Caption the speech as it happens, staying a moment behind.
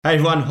Hey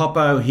everyone,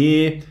 Hoppo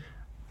here.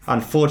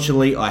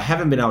 Unfortunately, I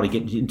haven't been able to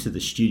get into the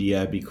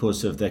studio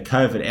because of the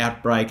COVID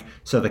outbreak,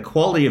 so the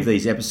quality of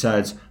these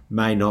episodes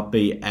may not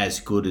be as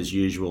good as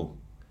usual.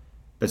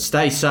 But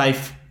stay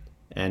safe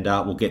and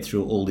we'll get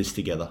through all this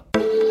together.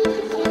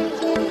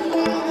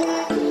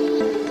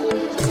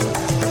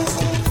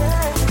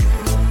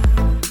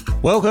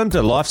 Welcome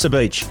to Life's a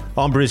Beach.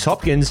 I'm Bruce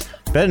Hopkins,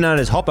 better known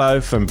as Hoppo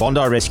from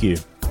Bondi Rescue.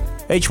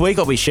 Each week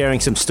I'll be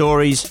sharing some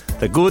stories,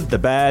 the good, the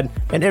bad,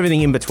 and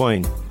everything in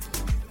between.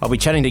 I'll be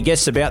chatting to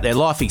guests about their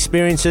life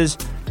experiences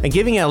and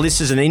giving our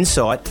listeners an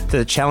insight to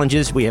the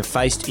challenges we have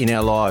faced in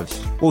our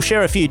lives. We'll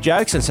share a few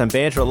jokes and some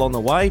banter along the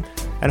way,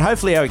 and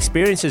hopefully our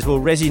experiences will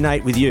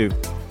resonate with you.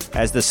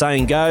 As the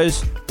saying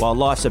goes, while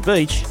life's a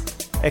beach,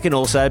 it can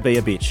also be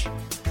a bitch.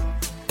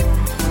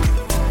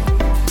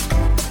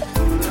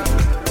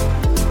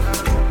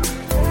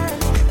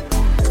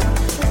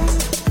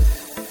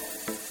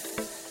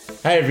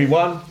 Hey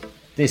everyone,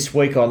 this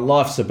week on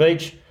Life's a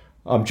Beach,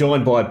 I'm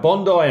joined by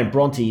Bondi and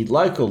Bronte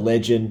local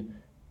legend,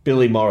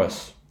 Billy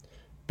Morris.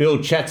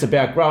 Bill chats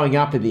about growing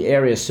up in the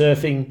area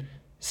surfing,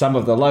 some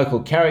of the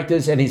local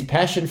characters and his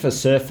passion for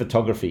surf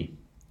photography.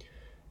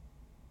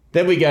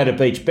 Then we go to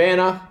Beach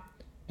Banter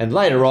and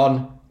later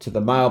on to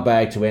the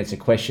mailbag to answer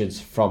questions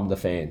from the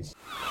fans.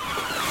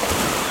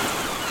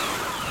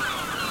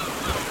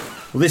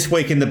 Well, this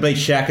week in the Beach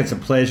Shack, it's a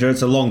pleasure.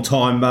 It's a long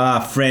time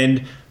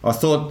friend. I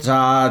thought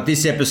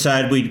this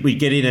episode we'd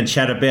get in and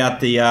chat about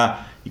the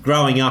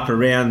growing up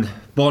around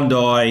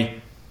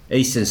Bondi,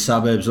 eastern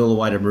suburbs, all the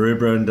way to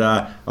Maroubra. And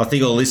I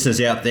think all listeners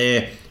out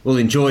there will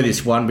enjoy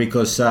this one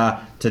because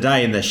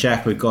today in the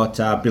Shack we've got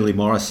Billy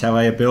Morris. How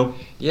are you, Bill?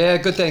 Yeah,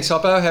 good. Thanks,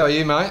 Hoppo. How are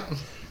you, mate?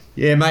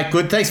 Yeah, mate,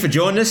 good. Thanks for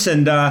joining us.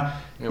 And,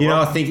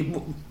 I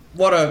think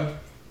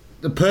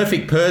the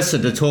perfect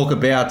person to talk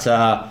about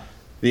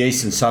the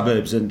eastern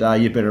suburbs. And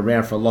you've been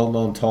around for a long,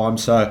 long time.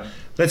 So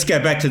let's go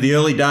back to the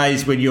early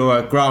days when you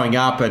were growing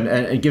up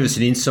and give us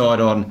an insight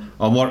on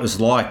what it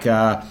was like,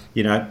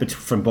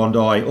 from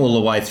Bondi all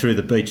the way through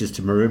the beaches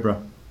to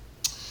Maroubra.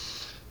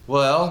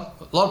 Well,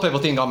 a lot of people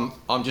think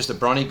I'm just a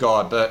Bronte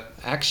guy, but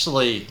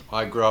actually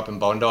I grew up in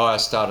Bondi. I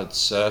started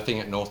surfing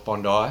at North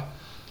Bondi. I've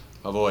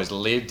always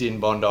lived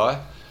in Bondi.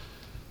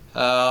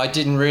 I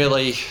didn't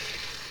really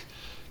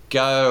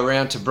go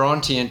around to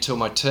Bronte until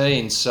my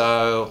teens,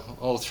 so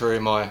all through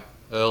my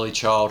early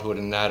childhood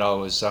and that I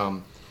was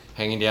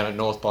hanging down at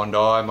North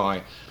Bondi.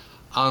 My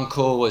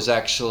uncle was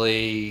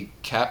actually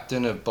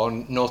captain of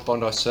North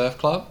Bondi Surf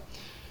Club.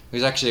 He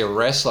was actually a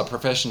wrestler,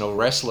 professional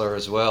wrestler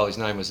as well. His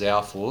name was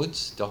Alf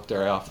Woods,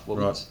 Dr. Alf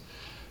Woods. Right.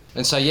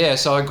 And so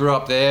I grew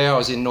up there. I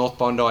was in North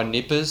Bondi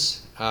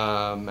Nippers.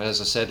 And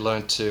as I said,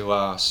 learned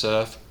to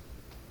surf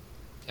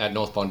at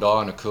North Bondi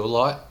on a cool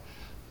light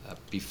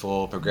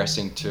before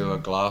progressing to a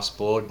glass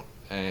board.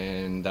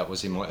 And that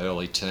was in my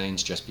early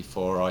teens, just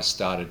before I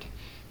started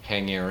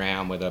hanging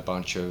around with a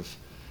bunch of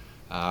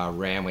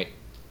Randwick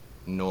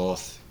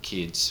North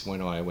kids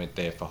when I went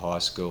there for high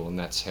school, and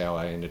that's how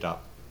I ended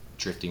up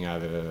drifting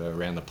over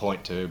around the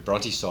point to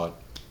Bronte side.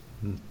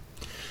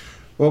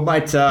 Well,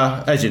 mate,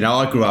 as you know,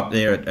 I grew up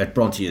there at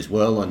Bronte as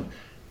well, and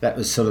that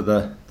was sort of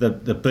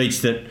the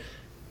beach that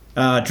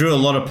drew a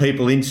lot of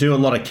people into, a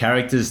lot of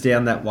characters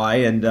down that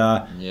way. And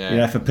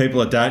for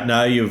people that don't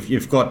know,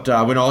 you've got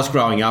when I was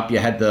growing up, you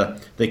had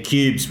the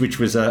Cubes, which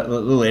was a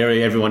little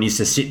area everyone used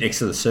to sit next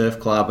to the surf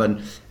club,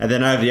 and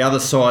then over the other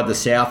side, the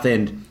south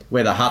end,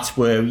 where the huts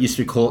were, we used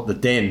to call it the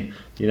Den.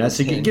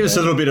 So give us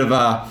a little bit of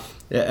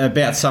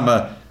about some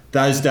of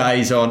those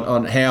days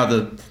on how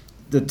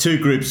the two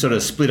groups sort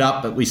of split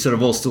up, but we sort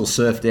of all still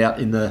surfed out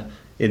in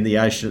the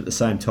ocean at the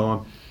same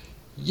time.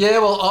 Yeah,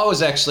 well, I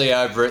was actually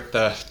over at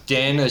the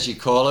Den, as you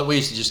call it. We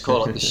used to just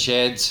call it the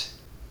Sheds.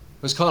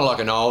 It was kind of like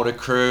an older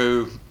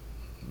crew,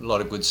 a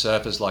lot of good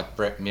surfers like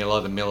Brett Miller,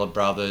 the Miller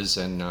brothers,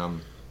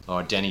 and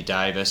Danny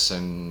Davis,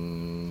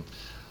 and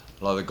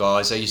a lot of the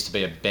guys. There used to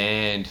be a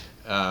band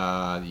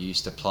that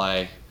used to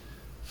play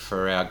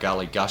for our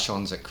gully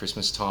gush-ons at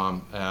Christmas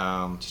time.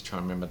 Just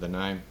trying to remember the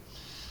name.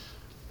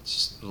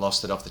 Just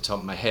lost it off the top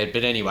of my head.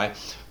 But anyway,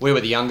 we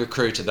were the younger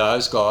crew to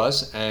those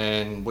guys,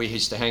 and we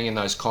used to hang in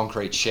those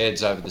concrete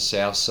sheds over the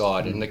south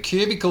side. And the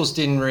cubicles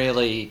didn't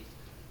really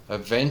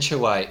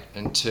eventuate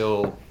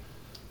until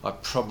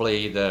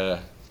probably the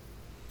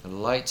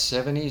late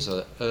 70s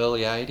or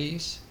early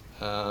 80s.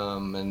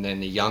 And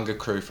then the younger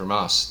crew from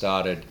us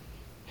started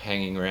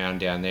hanging around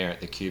down there at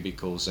the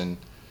cubicles, and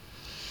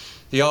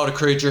the older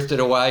crew drifted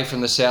away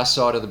from the south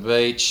side of the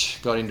beach,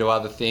 got into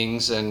other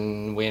things,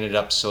 and we ended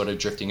up sort of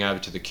drifting over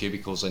to the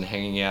cubicles and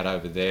hanging out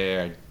over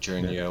there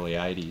during the early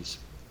 80s.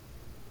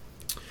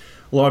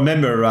 Well, I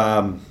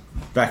remember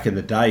back in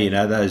the day,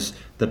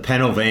 the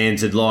panel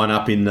vans would line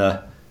up in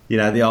the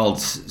old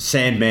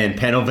Sandman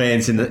panel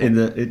vans in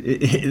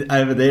the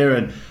over there,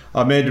 and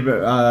I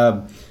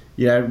remember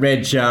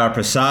Reg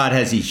Prasad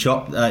has his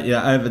shop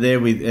over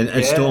there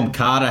and Storm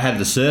Carter had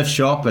the surf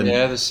shop, and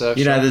the surf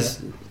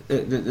shop.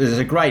 There's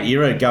a great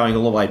era going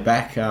all the way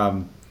back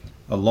a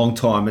long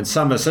time. And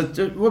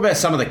what about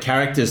some of the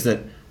characters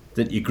that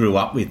you grew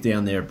up with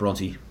down there at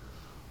Bronte?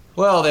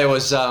 Well, there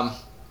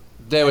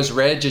was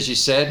Reg, as you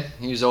said.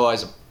 He was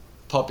always a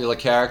popular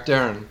character,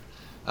 and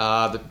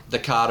the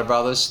Carter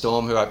brothers,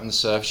 Storm, who opened the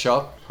surf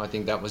shop. I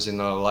think that was in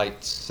the late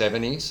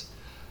 70s.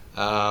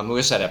 We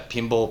also had a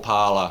pinball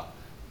parlour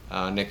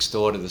next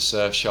door to the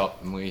surf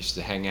shop, and we used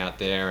to hang out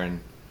there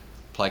and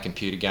play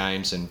computer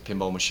games and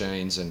pinball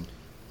machines. And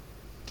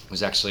it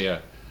was actually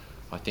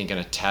I think an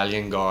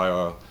Italian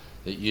guy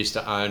that used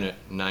to own it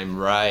named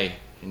Ray,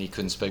 and he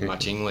couldn't speak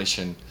much English,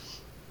 and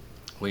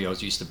we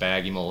always used to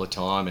bag him all the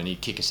time, and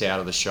he'd kick us out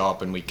of the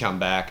shop, and we'd come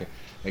back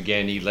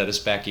again, he'd let us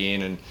back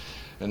in,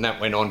 and that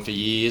went on for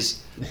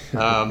years.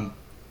 But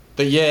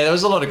yeah, there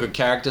was a lot of good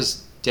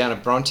characters down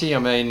at Bronte. I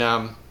mean,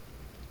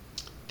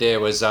 there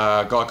was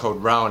a guy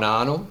called Rowan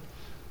Arnold.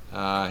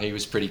 He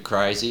was pretty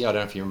crazy. I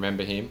don't know if you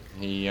remember him.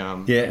 Yeah,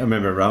 I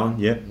remember Rowan,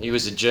 yeah. He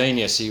was a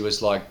genius. He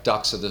was like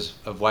Dux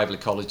of Waverley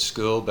College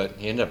School, but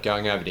he ended up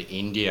going over to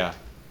India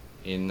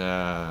in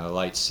the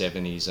late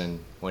 70s,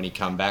 and when he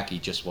come back, he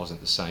just wasn't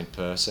the same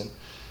person.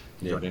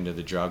 He got into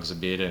the drugs a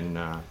bit,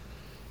 and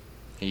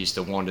he used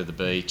to wander the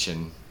beach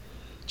and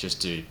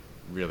just do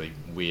really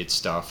weird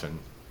stuff, and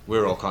we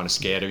were all kind of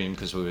scared of him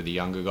because we were the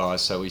younger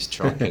guys, so we used to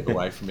try and keep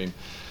away from him.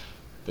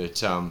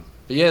 But yeah,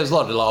 there's a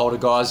lot of older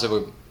guys that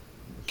were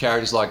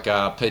characters like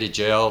Peter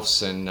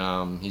Jelfs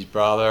and his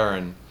brother,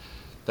 and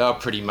they were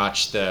pretty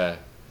much the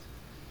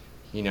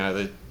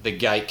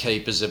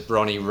gatekeepers of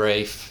Bronte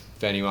Reef.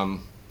 If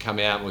anyone come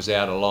out and was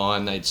out of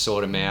line, they'd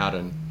sort them out,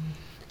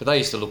 but they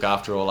used to look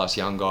after all us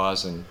young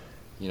guys, and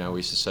we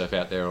used to surf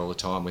out there all the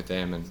time with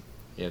them, and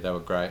yeah, they were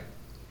great.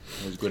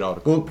 It was good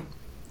old.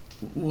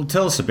 Well,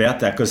 tell us about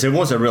that, because there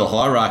was a real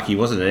hierarchy,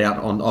 wasn't it, out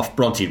off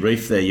Bronte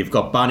Reef there? You've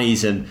got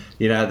bunnies and,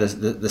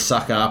 the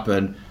suck up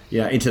and,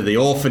 into the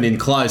orphan in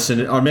close.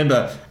 And I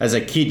remember as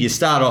a kid, you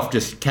start off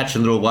just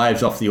catching little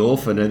waves off the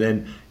orphan, and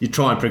then you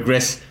try and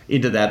progress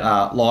into that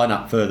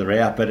lineup further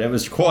out. But it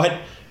was quite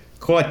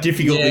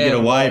difficult to get a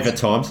wave at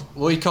times.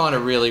 We kind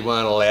of really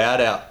weren't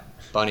allowed out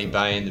Bunny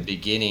Bay in the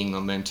beginning.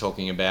 I mean,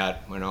 talking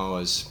about when I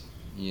was,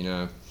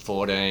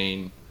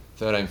 13,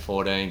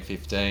 14,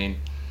 15.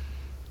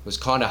 It was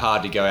kind of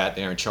hard to go out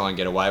there and try and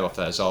get away off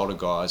those older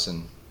guys,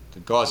 and the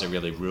guys that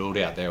really ruled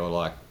out there were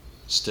like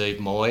Steve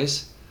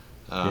Moyes,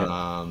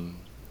 the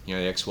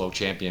ex-world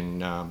champion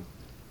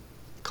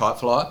kite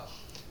flyer,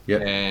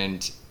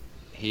 and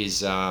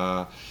his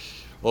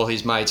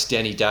mates,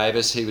 Denny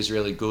Davis, he was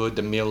really good,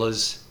 the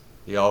Millers,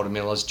 the older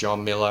Millers,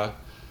 John Miller.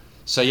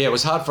 So yeah, it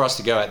was hard for us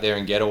to go out there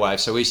and get away,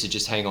 so we used to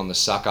just hang on the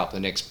suck up the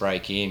next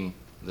break in,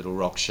 little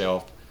rock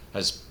shelf,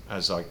 as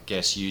I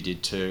guess you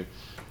did too.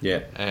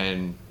 Yeah.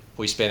 And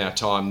we spent our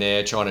time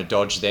there trying to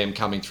dodge them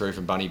coming through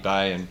from Bunny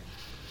Bay, and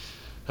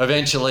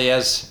eventually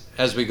as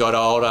we got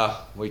older,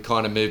 we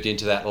kind of moved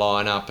into that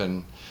lineup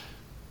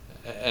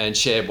and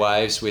shared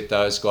waves with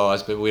those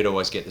guys, but we'd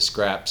always get the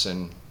scraps,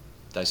 and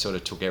they sort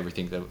of took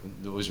everything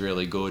that was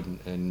really good,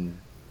 and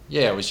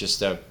yeah, it was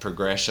just a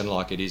progression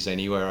like it is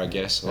anywhere, I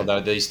guess, although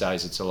these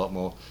days it's a lot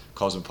more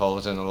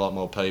cosmopolitan, a lot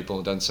more people,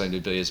 it doesn't seem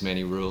to be as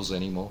many rules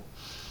anymore.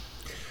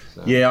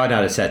 So. Yeah, I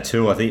noticed that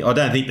too. I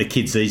don't think the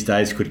kids these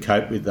days could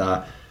cope with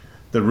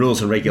the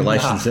rules and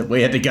regulations that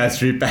we had to go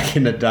through back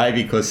in the day,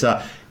 because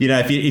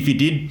if you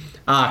did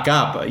arc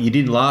up, you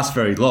didn't last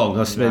very long.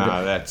 No,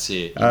 that's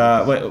it.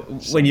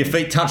 When your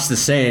feet touched the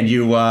sand,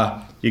 you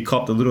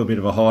copped a little bit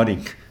of a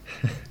hiding.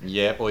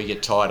 Yeah, or you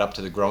get tied up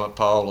to the grommet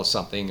pole or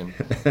something and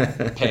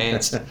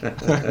pants.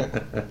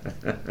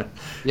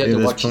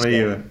 There's plenty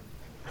of.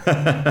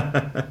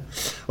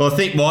 Well, I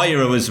think my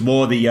era was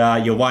more the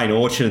your Wayne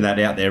Orchard and that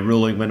out there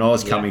ruling when I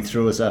was coming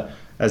through as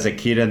a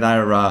kid, and they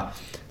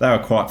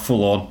were quite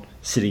full on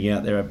sitting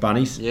out there at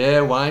Bunnies.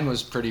 Yeah, Wayne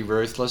was pretty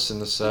ruthless in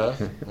the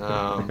surf.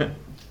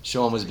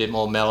 Sean was a bit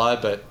more mellow,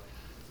 but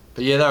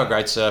yeah, they were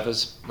great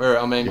surfers. They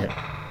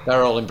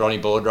were all in Bronte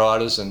board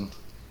riders, and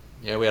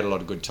yeah, we had a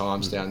lot of good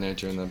times down there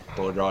during the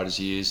board riders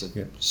years.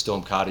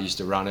 Storm Carter used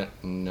to run it,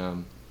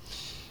 and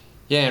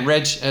and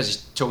Reg, as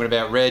you're talking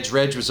about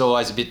Reg was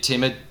always a bit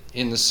timid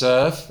in the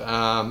surf.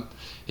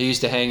 He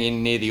used to hang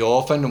in near the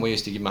orphan, and we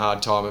used to give him a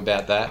hard time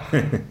about that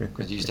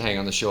because he used to hang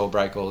on the shore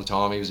break all the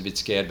time. He was a bit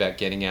scared about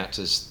getting out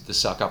to the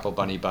suck up or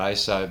Bunny Bay.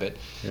 But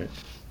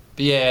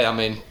yeah, I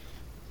mean,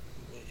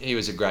 he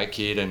was a great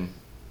kid, and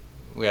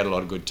we had a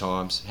lot of good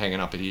times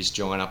hanging up at his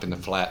joint up in the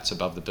flats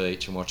above the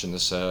beach and watching the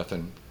surf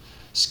and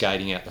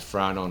skating out the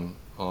front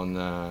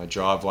on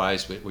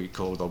driveways we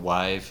call the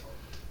wave,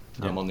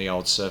 on the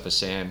old Surfer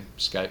Sam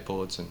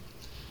skateboards, and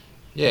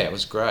yeah, it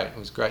was great. It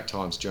was great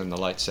times during the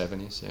late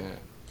 70s. Yeah.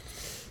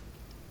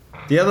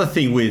 The other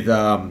thing with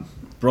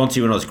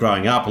Bronte when I was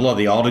growing up, a lot of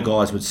the older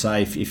guys would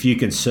say if you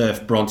can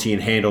surf Bronte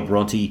and handle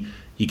Bronte,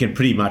 you can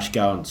pretty much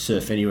go and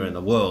surf anywhere in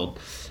the world.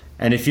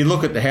 And if you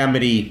look at how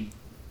many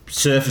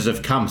surfers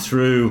have come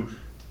through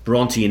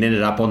Bronte and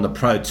ended up on the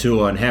pro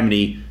tour, and how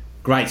many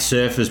great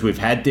surfers we've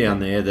had down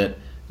there that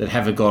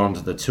haven't got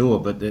onto the tour,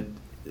 but that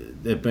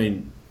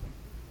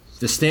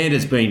the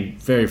standard's been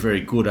very,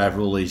 very good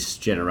over all these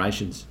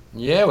generations.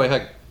 Yeah, we've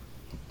had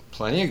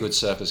plenty of good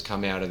surfers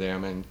come out of there. I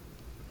mean,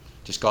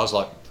 just guys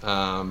like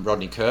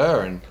Rodney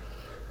Kerr and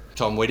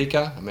Tom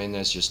Whitaker. I mean,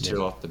 there's just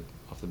two off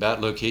the bat.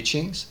 Luke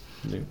Hitchings.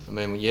 Yeah. I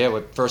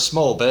mean, for a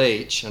small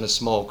beach and a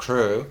small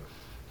crew,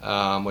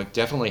 we've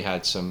definitely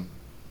had some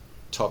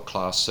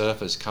top-class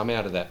surfers come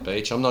out of that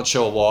beach. I'm not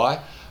sure why.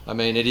 I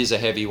mean, it is a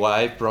heavy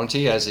wave,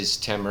 Bronte, as is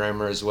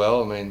Tamarama as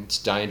well. I mean, it's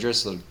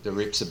dangerous. The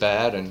rips are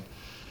bad, and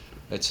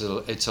it's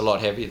a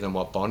lot heavier than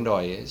what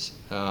Bondi is.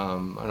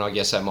 And I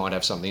guess that might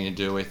have something to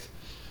do with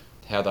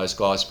how those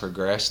guys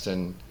progressed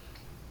and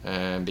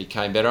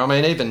became better. I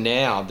mean, even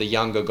now, the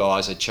younger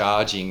guys are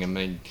charging. I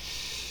mean,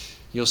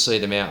 you'll see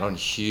them out on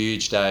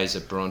huge days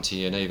at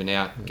Bronte and even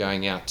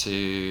going out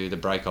to the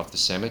break off the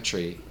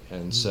cemetery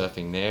and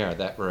surfing there at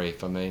that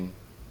reef. I mean,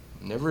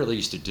 never really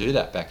used to do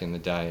that back in the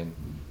day.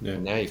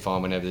 And now you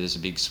find whenever there's a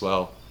big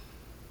swell,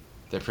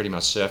 they're pretty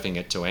much surfing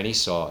it to any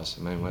size.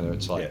 I mean, whether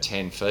it's like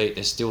 10 feet,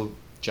 they're still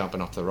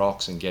jumping off the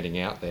rocks and getting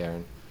out there.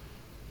 And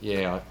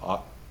I'm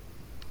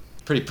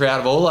pretty proud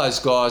of all those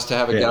guys to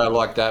have a go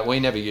like that. We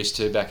never used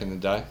to back in the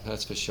day,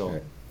 that's for sure. Yeah.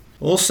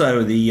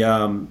 Also,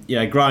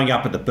 the growing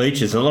up at the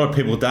beaches, a lot of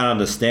people don't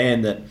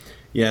understand that.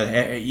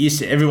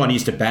 Everyone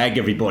used to bag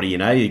everybody.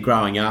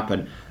 Growing up,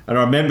 and I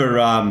remember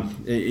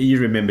you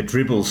remember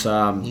Dribbles,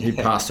 who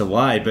passed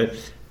away, but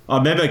I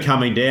remember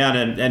coming down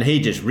and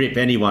he'd just rip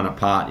anyone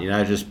apart.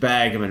 Just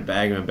bag them and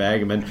bag them and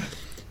bag them. And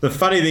the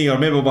funny thing, I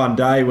remember one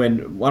day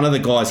when one of the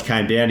guys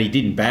came down, he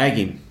didn't bag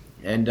him,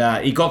 and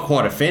he got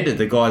quite offended.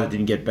 The guy that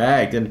didn't get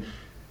bagged, and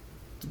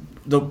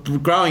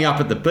growing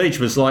up at the beach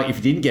was like if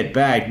you didn't get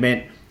bagged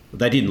meant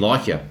they didn't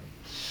like you.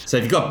 So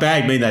if you got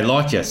bagged, mean they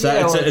liked you. So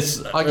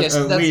it's I guess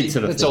a weird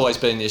sort of it's thing. always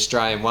been the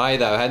Australian way,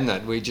 though, hadn't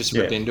it? We just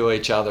ripped into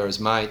each other as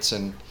mates,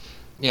 and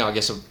I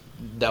guess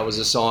that was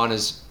a sign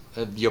as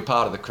you're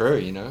part of the crew.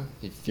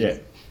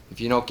 If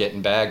you're not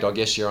getting bagged, I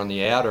guess you're on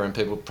the outer, and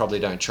people probably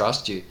don't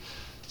trust you.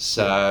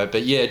 So,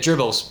 but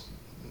Dribbles,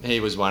 he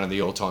was one of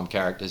the all-time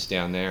characters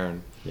down there,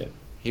 and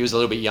he was a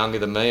little bit younger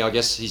than me. I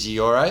guess he's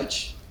your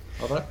age.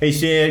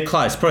 He's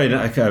close, probably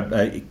like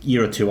a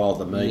year or two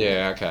older than me.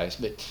 Yeah, okay.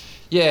 But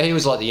he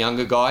was like the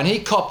younger guy, and he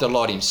copped a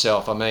lot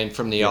himself. I mean,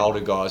 from the older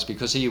guys,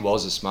 because he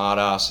was a smart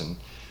ass and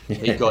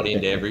he got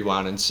into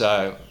everyone. And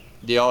so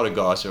the older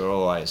guys were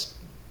always,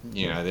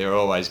 they were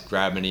always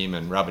grabbing him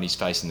and rubbing his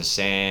face in the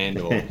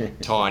sand or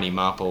tying him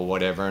up or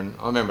whatever. And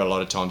I remember a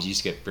lot of times he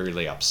used to get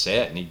really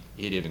upset, and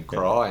he'd even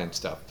cry and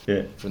stuff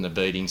from the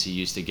beatings he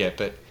used to get.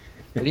 But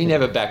he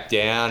never backed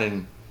down,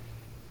 and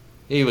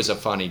he was a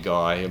funny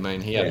guy. I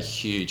mean, he had a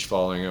huge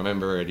following. I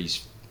remember at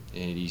his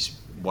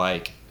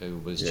wake,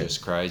 it was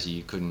just crazy.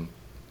 You couldn't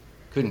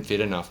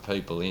fit enough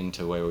people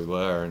into where we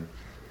were, and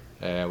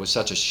it was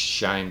such a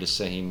shame to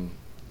see him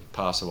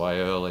pass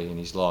away early in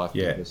his life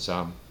because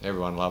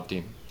everyone loved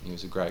him. He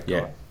was a great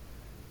guy.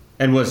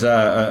 And was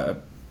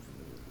a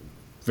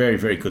very,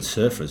 very good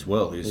surfer as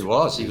well. He was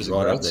a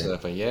great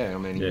surfer, I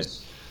mean, he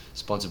was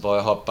sponsored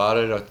by Hot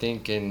Butted, I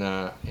think, in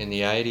the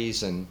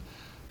 80s,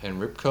 and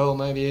Rip Curl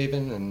maybe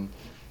even, and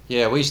we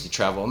used to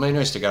travel. I mean, we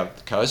used to go up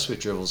the coast with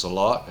Dribbles a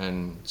lot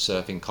and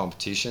surfing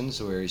competitions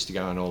where we used to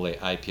go on all the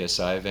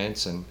APSA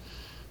events, and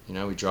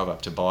we drove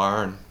up to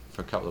Byron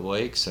for a couple of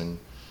weeks, and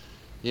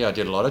I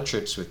did a lot of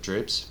trips with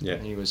Drips. Yeah,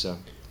 he was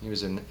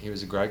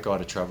a great guy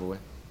to travel with.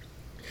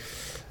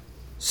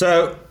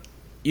 So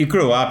you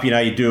grew up,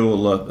 you do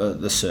all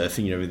the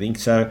surfing and everything.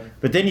 So,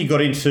 but then you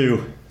got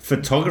into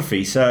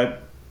photography. So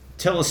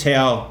tell us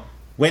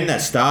when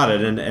that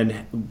started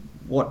and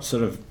what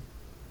sort of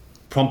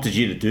prompted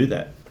you to do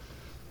that?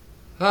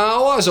 I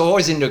was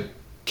always into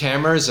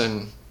cameras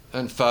and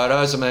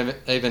photos. I mean,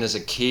 even as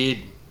a kid,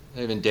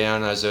 even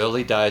down those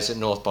early days at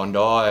North Bondi,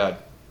 I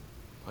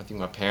think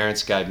my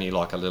parents gave me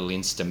like a little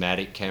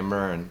Instamatic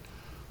camera, and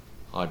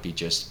I'd be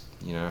just,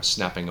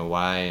 snapping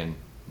away, and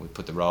we'd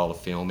put the roll of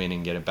film in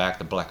and get it back,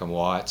 the black and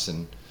whites,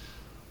 and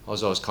I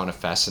was always kind of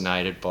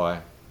fascinated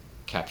by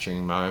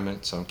capturing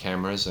moments on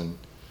cameras, and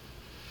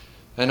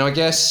I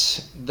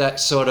guess that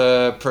sort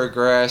of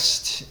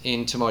progressed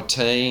into my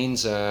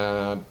teens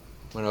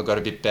when I got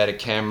a bit better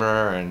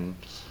camera, and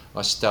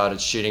I started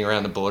shooting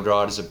around the board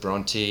riders at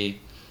Bronte,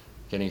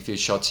 getting a few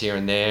shots here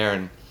and there.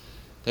 And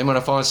then when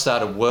I finally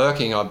started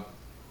working,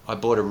 I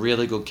bought a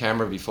really good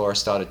camera before I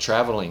started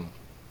travelling.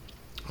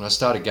 And I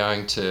started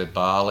going to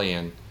Bali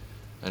and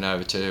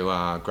over to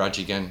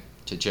Grudgigan,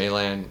 to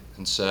G-Land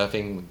and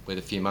surfing with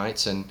a few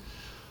mates. And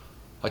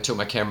I took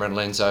my camera and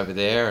lens over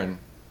there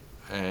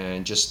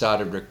and just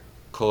started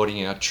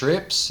recording our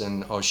trips.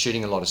 And I was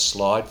shooting a lot of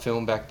slide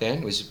film back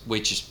then,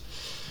 which is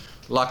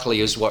luckily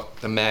is what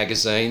the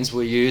magazines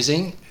were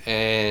using.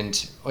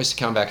 And I used to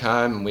come back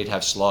home and we'd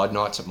have slide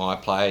nights at my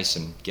place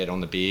and get on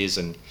the beers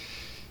and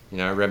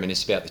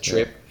reminisce about the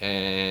trip.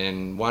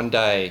 And one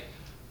day, a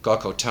guy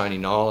called Tony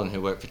Nolan, who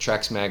worked for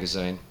Tracks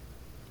magazine,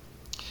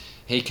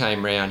 he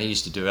came round. He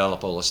used to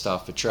develop all the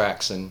stuff for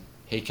Tracks, and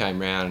he came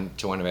round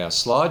to one of our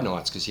slide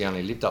nights because he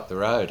only lived up the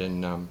road.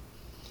 And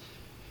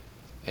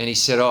he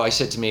said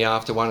to me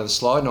after one of the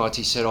slide nights,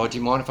 he said, do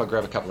you mind if I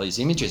grab a couple of these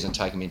images and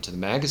take them into the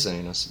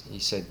magazine? He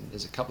said,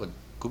 there's a couple of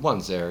good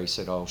ones there. He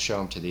said, I'll show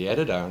them to the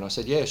editor. And I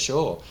said, yeah,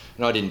 sure.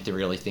 And I didn't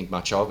really think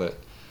much of it.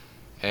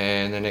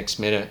 And the next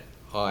minute,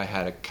 I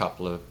had a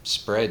couple of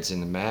spreads in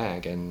the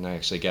mag, and they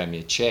actually gave me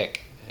a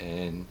check,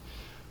 and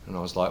I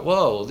was like,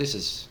 whoa, this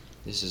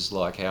is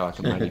like how I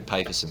can maybe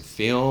pay for some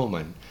film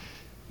and,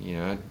 you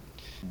know,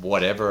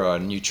 whatever, a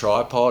new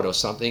tripod or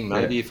something,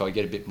 maybe if I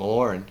get a bit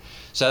more. And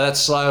so that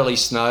slowly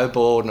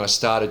snowballed, and I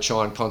started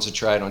trying to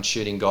concentrate on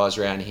shooting guys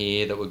around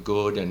here that were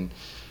good, and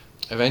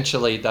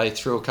eventually they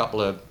threw a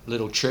couple of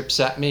little trips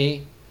at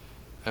me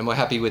and were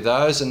happy with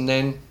those, and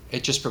then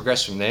it just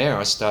progressed from there.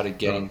 I started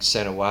getting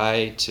sent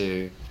away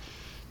to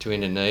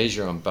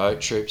Indonesia on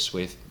boat trips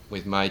with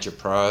major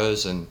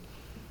pros, and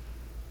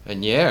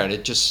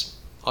it just,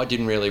 I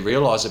didn't really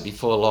realise it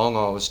before long.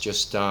 I was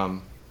just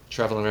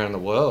travelling around the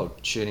world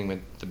shooting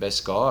with the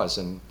best guys,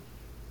 and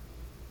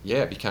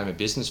it became a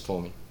business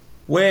for me.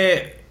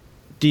 Where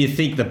do you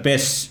think the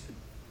best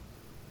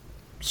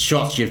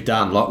shots you've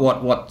done? Like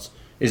what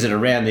is it,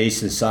 around the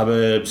eastern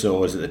suburbs,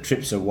 or is it the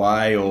trips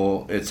away,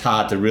 or it's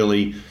hard to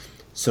really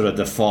sort of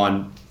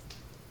define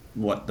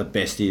what the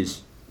best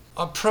is?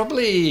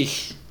 Australia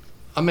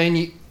on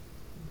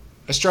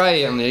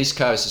the East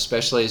Coast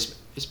especially is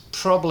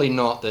probably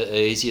not the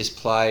easiest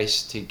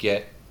place to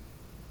get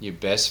your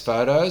best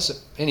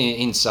photos. And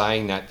in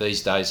saying that,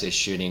 these days they're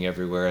shooting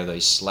everywhere,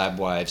 these slab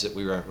waves that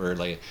we weren't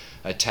really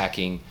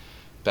attacking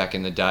back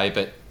in the day.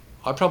 But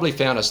I probably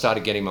found I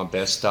started getting my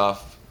best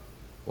stuff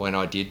when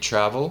I did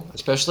travel,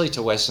 especially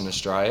to Western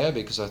Australia,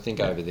 because I think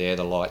over there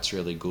the light's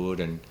really good,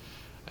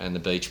 and the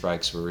beach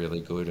breaks were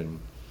really good, and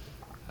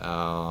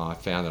I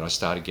found that I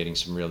started getting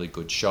some really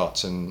good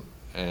shots, and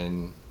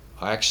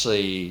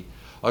I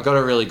got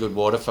a really good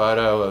water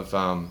photo of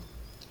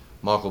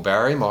Michael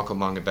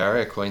Munga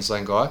Barry, a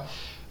Queensland guy,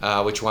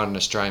 which won an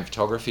Australian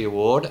Photography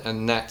Award,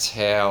 and that's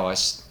how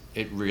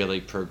it really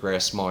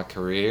progressed my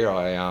career.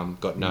 I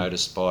got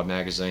noticed by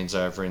magazines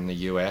over in the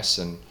US,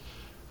 and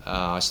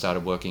I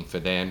started working for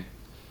them,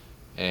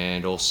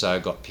 and also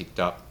got picked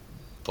up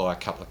by a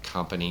couple of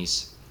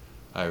companies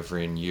over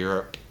in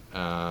Europe,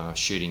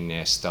 shooting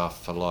their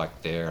stuff for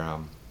like their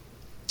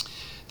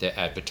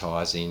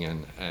advertising,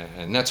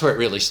 and that's where it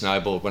really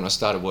snowballed, when I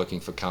started working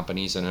for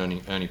companies and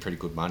earning pretty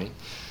good money.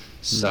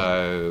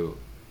 So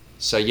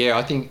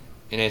I think,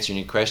 in answering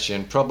your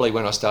question, probably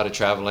when I started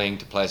travelling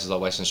to places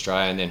like Western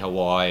Australia and then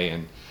Hawaii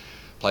and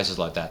places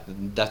like that,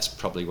 that's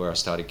probably where I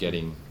started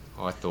getting,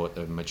 I thought,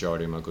 the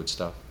majority of my good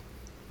stuff.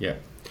 Yeah.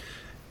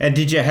 And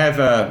did you have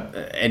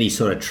any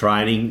sort of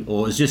training,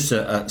 or was just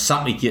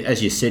something,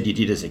 as you said, you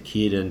did as a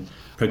kid and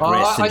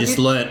progressed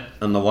learnt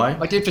on the way?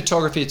 I did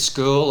photography at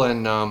school,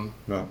 and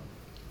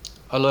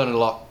I learned a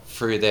lot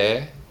through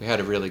there. We had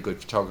a really good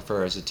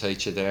photographer as a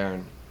teacher there,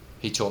 and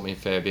he taught me a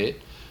fair bit.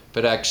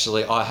 But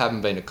actually, I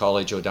haven't been to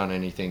college or done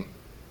anything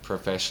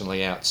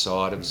professionally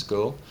outside of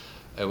school.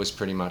 It was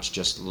pretty much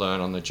just learn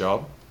on the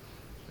job.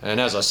 And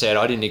as I said,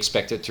 I didn't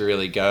expect it to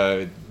really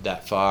go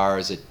that far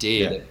as it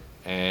did.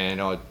 Yeah.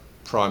 And I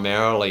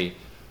primarily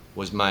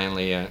was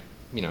mainly a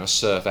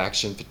surf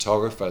action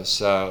photographer.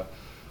 So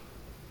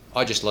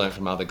I just learned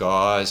from other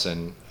guys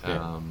and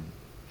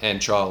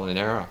trial and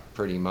error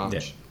pretty much.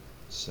 Yeah.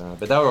 So,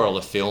 but they were all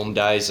the film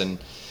days, and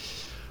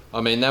I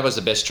mean, that was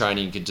the best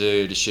training you could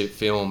do to shoot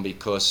film,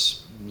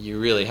 because you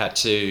really had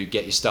to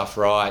get your stuff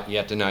right. You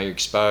had to know your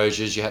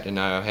exposures. You had to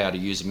know how to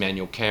use a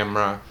manual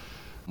camera.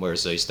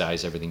 Whereas these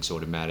days, everything's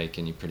automatic,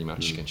 and you pretty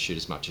much can shoot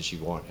as much as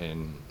you want.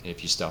 And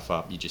if you stuff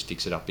up, you just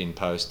fix it up in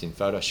post in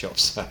Photoshop.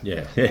 So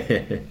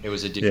it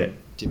was a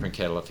different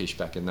kettle of fish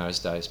back in those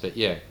days. But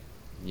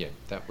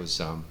that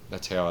was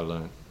that's how I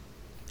learned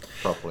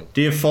properly.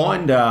 Do you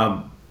find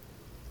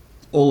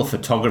all the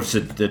photographers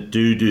that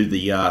do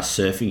the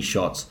surfing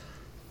shots,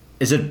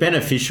 is it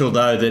beneficial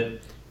though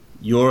that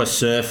you're a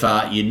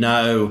surfer, you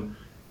know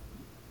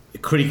the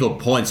critical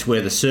points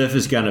where the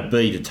surfer's going to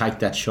be to take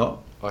that shot?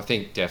 I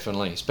think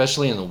definitely,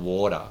 especially in the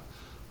water.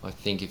 I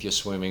think if you're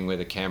swimming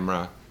with a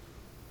camera,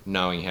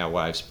 knowing how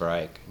waves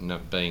break,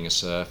 not being a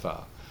surfer.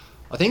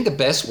 I think the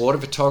best water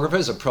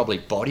photographers are probably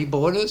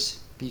bodyboarders,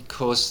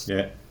 because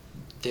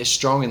they're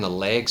strong in the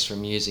legs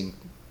from using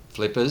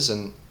flippers,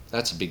 and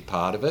that's a big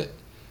part of it.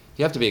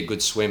 You have to be a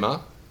good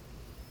swimmer,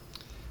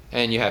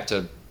 and you have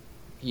to,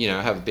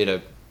 have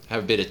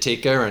a bit of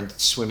ticker and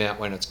swim out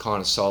when it's kind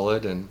of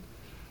solid. And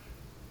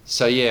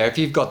so if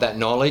you've got that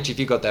knowledge, if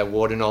you've got that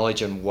water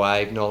knowledge and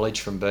wave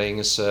knowledge from being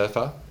a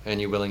surfer,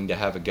 and you're willing to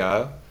have a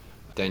go,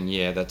 then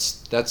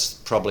that's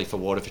probably, for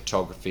water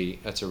photography,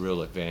 that's a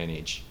real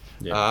advantage.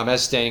 Yeah.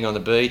 As standing on the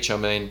beach, I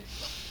mean,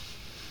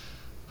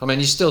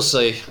 you still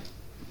see,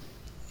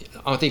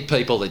 I think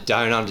people that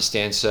don't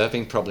understand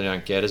surfing probably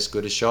don't get as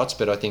good as shots,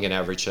 but I think an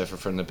average surfer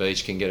from the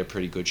beach can get a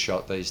pretty good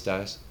shot these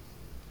days.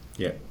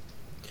 Yeah.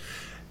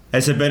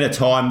 Has there been a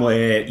time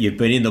where you've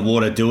been in the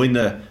water doing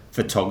the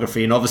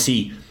photography, and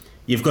obviously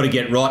you've got to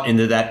get right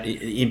into that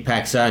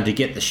impact zone to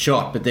get the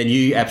shot, but then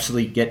you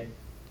absolutely get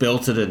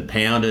belted and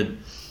pounded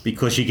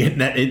because you get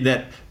in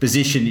that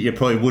position that you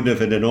probably wouldn't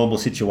have in a normal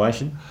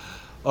situation?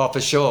 Oh,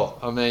 for sure.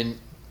 I mean,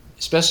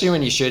 especially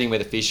when you're shooting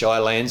with a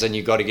fisheye lens and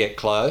you've got to get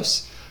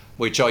close,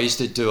 which I used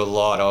to do a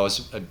lot. I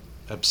was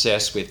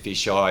obsessed with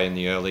fisheye in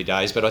the early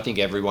days, but I think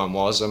everyone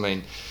was. I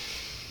mean,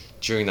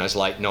 during those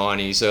late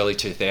 90s, early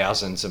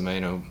 2000s, I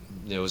mean,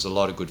 there was a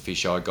lot of good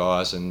fish-eye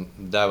guys, and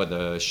they were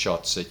the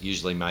shots that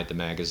usually made the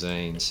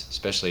magazines,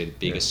 especially the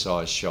bigger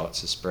size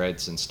shots, the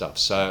spreads and stuff.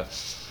 So,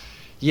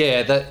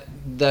 yeah,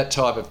 that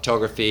type of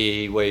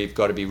photography where you've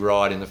got to be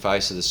right in the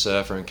face of the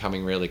surfer and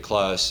coming really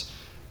close.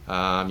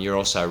 You're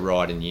also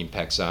right in the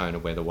impact zone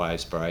of where the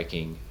wave's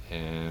breaking.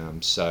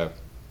 So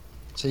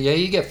yeah,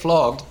 you get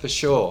flogged for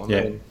sure. I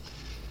mean,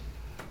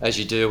 as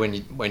you do when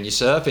you're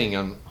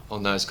surfing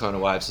on those kind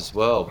of waves as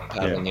well,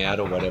 paddling out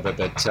or whatever.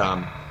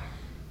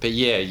 But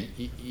yeah,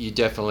 you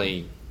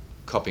definitely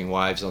copping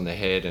waves on the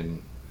head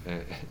and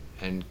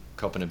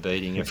copping a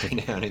beating every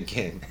now and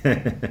again.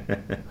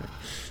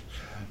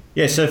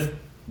 Yeah, so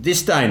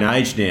this day and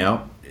age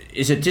now,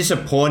 is it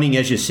disappointing,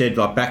 as you said,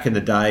 like back in the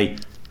day,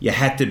 you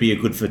had to be a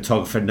good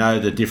photographer, know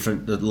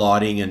the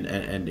lighting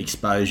and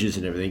exposures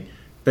and everything.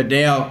 But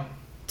now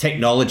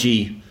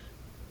technology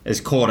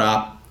has caught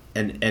up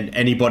and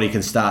anybody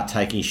can start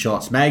taking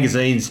shots.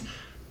 Magazines,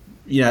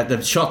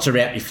 the shots are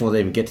out before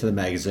they even get to the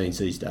magazines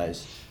these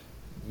days.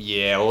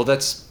 Yeah, well,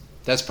 that's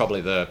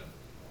probably the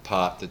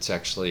part that's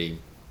actually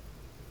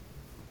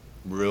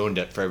ruined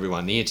it for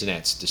everyone. The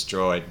internet's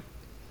destroyed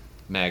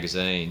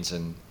magazines,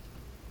 and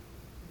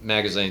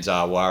magazines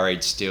are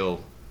worried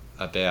still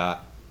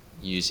about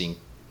using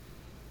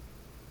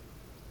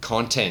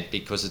content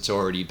because it's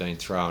already been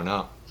thrown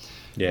up.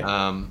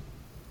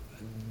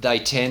 They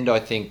tend, I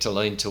think, to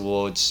lean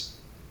towards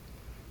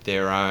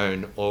their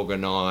own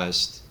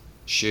organised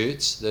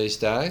shoots these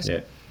days.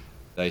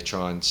 They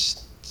try and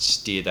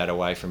steer that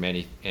away from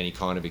any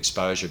kind of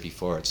exposure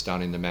before it's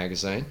done in the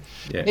magazine.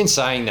 In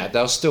saying that,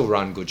 they'll still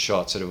run good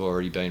shots that have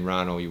already been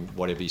run, or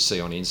whatever you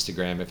see on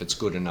Instagram if it's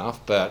good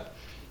enough. But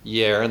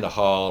yeah, in the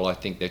whole, I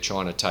think they're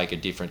trying to take a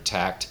different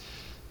tact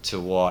to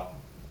what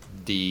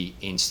the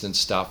instant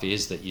stuff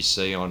is that you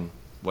see on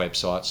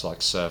websites like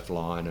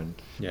Surfline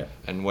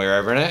and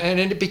wherever. And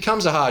it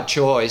becomes a hard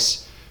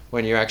choice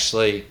when you're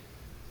actually,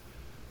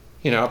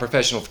 a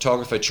professional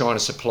photographer trying to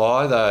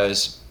supply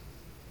that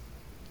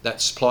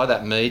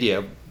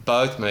media,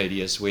 both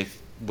medias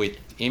with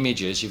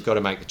images. You've got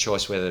to make the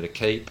choice whether to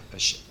keep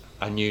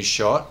a news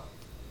shot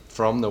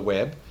from the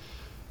web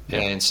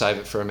and save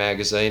it for a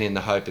magazine in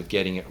the hope of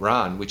getting it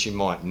run, which you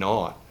might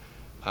not,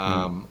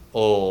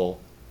 or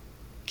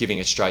giving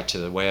it straight to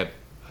the web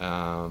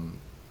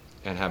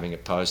and having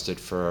it posted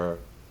for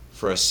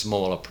a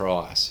smaller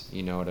price,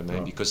 you know what I mean?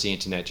 Right. Because the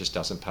internet just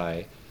doesn't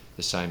pay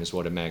the same as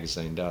what a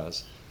magazine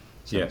does.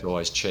 So it's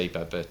always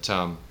cheaper. But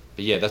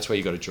yeah, that's where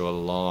you've got to draw the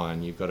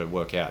line. You've got to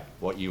work out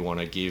what you want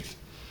to give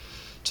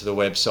to the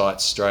website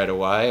straight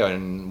away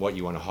and what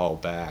you want to hold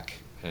back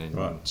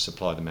and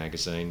supply the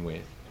magazine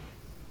with.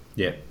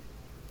 Yeah.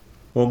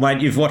 Well,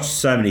 mate, you've watched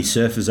so many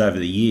surfers over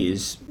the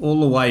years, all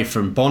the way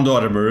from Bondi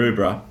to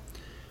Maroubra.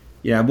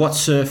 What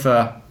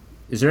surfer,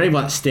 is there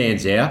anyone that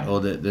stands out, or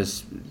that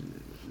there's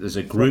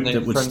a group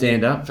that would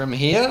stand up? From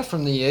here,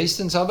 from the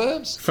eastern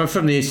suburbs?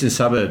 From the eastern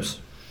suburbs.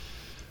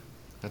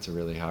 That's a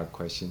really hard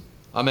question.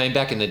 I mean,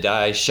 back in the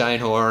day, Shane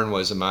Horan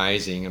was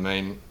amazing. I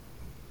mean,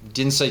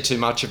 didn't see too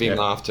much of him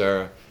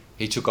after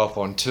he took off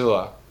on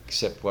tour,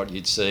 except what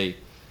you'd see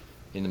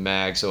in the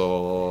mags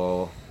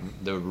or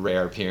the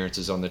rare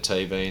appearances on the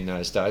TV in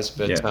those days.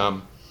 But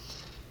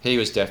he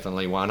was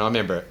definitely one. I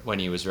remember when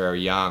he was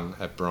very young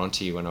at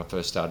Bronte when I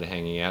first started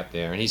hanging out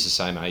there, and he's the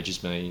same age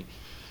as me.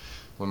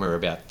 When we were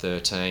about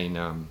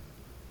 13,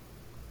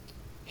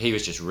 he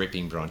was just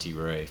ripping Bronte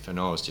Reef, and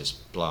I was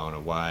just blown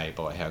away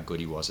by how good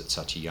he was at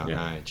such a young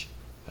age.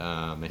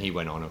 And he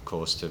went on, of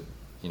course, to,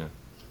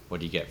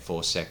 what do you get,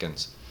 4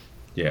 seconds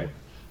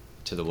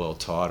to the world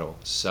title.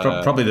 So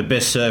probably the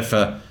best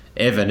surfer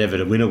ever never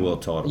to win a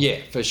world title. Yeah,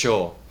 for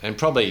sure. And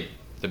probably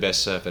the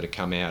best surfer to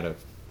come out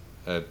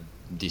of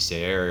this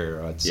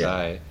area, I'd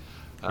say.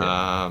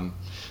 But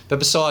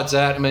besides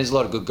that, I mean, there's a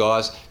lot of good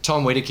guys.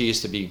 Tom Whittaker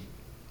used to be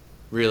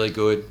really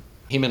good.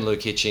 Him and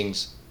Luke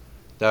Hitchings,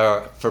 they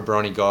were, for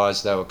Bronny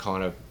guys, they were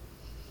kind of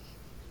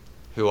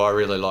who I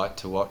really liked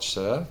to watch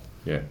surf.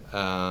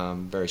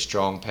 Very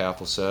strong,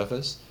 powerful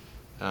surfers.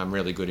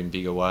 Really good in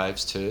bigger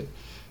waves too.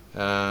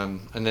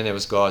 And then there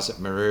was guys at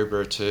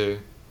Maroubra too,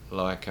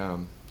 like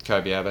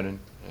Kobe Abbott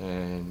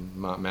and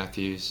Mark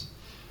Matthews.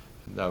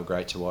 They were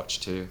great to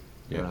watch too.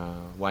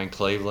 Wayne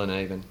Cleveland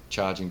even,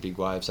 charging big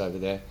waves over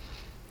there.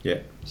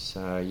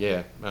 So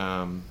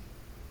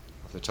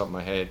off the top of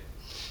my head,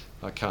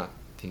 I can't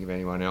think of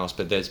anyone else,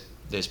 but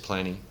there's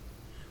plenty.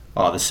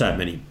 Oh, there's so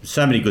many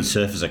good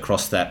surfers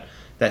across that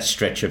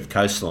stretch of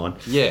coastline.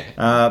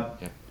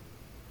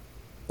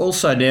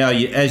 Also now,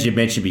 as you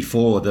mentioned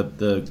before,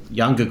 the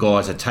younger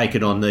guys are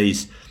taking on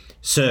these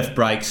surf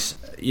breaks,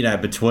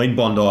 between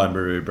Bondi and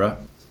Maroubra.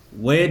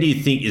 Where do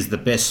you think is the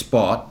best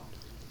spot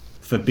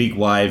for big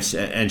waves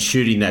and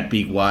shooting that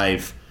big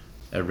wave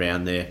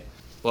around there?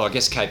 Well, I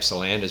guess Cape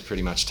Solander's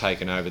pretty much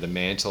taken over the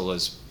mantle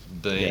as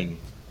being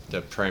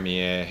the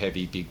premier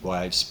heavy big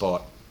wave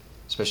spot,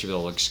 especially with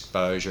all the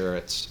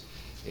exposure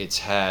it's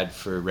had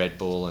for Red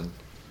Bull and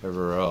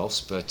everywhere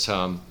else. But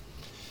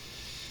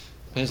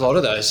There's a lot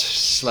of those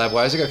slab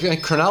waves.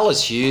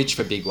 Cronulla's huge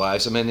for big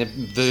waves. I mean,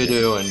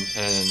 Voodoo and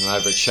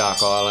over at Shark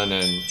Island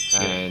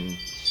and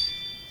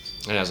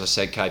as I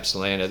said, Cape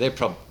Solander.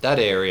 That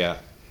area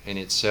in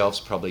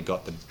itself's probably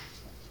got the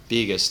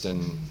biggest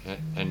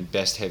and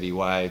best heavy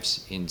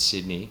waves in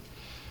Sydney.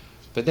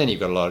 But then you've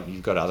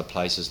got other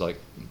places like,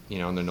 you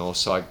know, on the north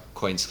side,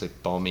 Queenscliff,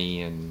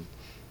 Bommy and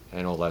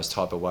all those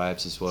type of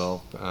waves as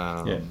well.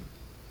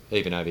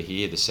 Even over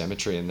here, the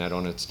Cemetery and that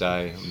on its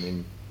day. I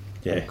mean,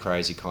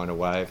 crazy kind of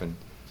wave, and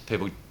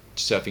people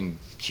surfing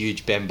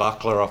huge Ben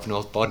Buckler off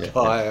North Bondi.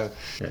 I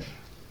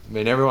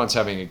mean, everyone's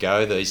having a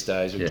go these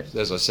days. Which,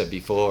 as I said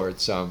before,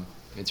 it's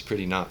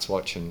pretty nuts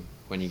watching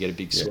when you get a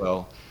big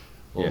swell.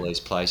 All these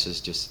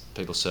places, just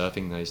people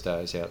surfing these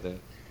days out there.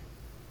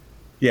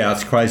 Yeah,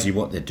 it's crazy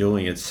what they're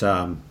doing. It's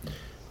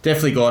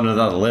definitely gone to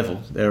another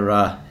level.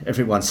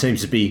 Everyone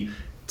seems to be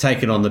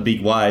taking on the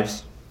big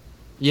waves.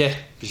 Yeah,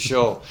 for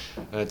sure.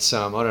 It's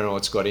I don't know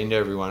what's got into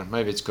everyone.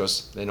 Maybe it's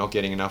because they're not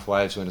getting enough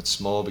waves when it's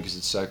small because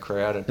it's so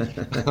crowded.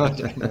 I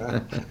don't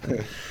know.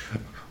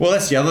 Well,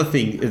 that's the other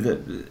thing.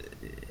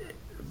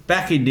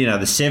 Back in the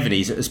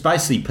 70s, it was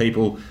basically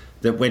people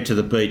that went to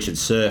the beach and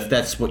surfed.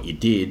 That's what you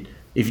did.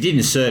 If you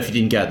didn't surf, you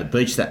didn't go to the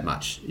beach that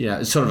much. You know,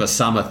 it's sort of a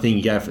summer thing.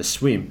 You go for a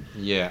swim.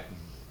 Yeah.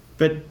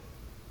 But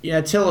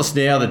tell us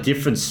now the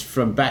difference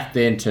from back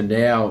then to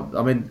now.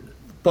 I mean,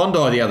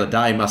 Bondi the other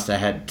day must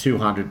have had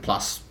 200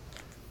 plus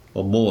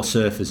or more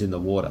surfers in the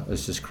water.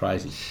 It's just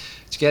crazy.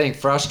 It's getting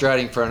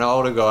frustrating for an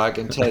older guy, I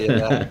can tell you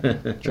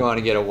that, trying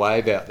to get a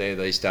wave out there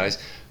these days.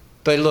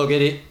 But look,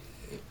 it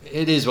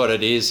is what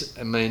it is.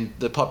 I mean,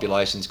 the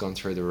population's gone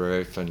through the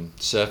roof and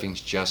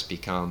surfing's just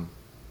become,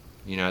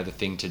 the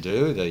thing to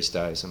do these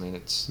days. I mean,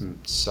 it's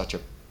such a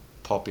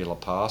popular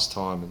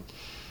pastime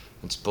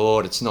and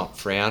sport. It's not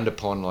frowned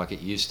upon like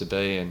it used to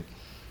be, and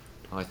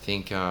I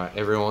think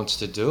everyone wants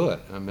to do it.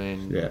 I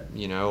mean,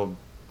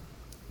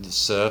 the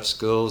surf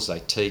schools, they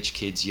teach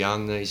kids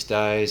young these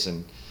days,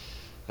 and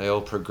they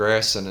all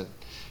progress, and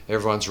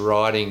everyone's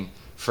riding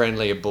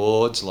friendlier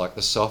boards like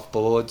the soft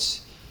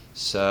boards,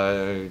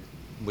 so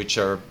which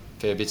are a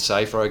fair bit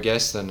safer, I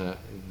guess, than a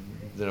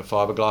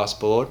fiberglass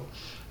board.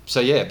 So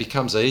it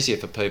becomes easier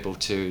for people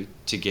to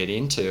get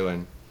into,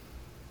 and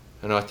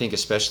I think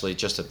especially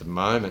just at the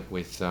moment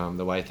with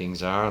the way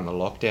things are and the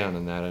lockdown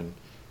and that, and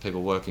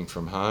people working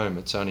from home,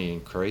 it's only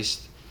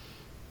increased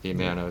the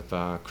amount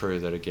of crew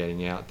that are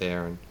getting out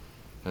there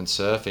and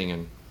surfing.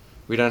 And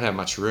we don't have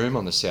much room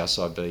on the south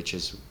side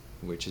beaches,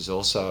 which is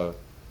also,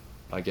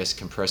 I guess,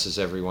 compresses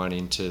everyone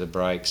into the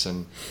breaks,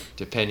 and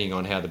depending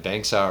on how the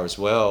banks are as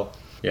well,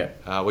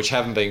 which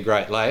haven't been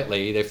great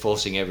lately, they're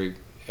forcing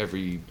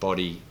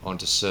everybody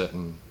onto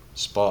certain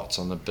spots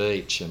on the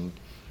beach, and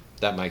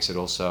that makes it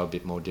also a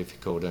bit more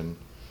difficult. And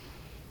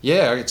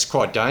it's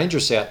quite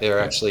dangerous out there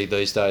actually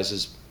these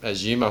days,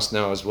 as you must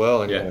know as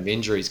well, and kind of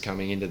injuries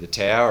coming into the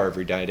tower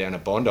every day down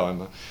at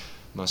Bondi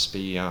must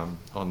be on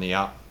the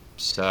up.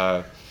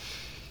 So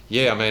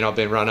I mean, I've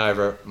been run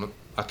over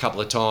a couple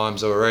of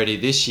times already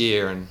this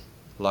year, and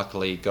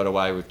luckily got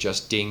away with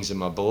just dings in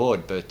my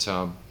board, but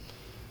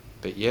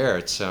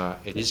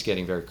it is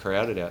getting very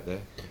crowded out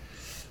there.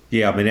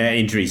 Yeah, I mean, our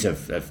injuries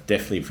have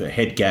definitely, for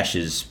head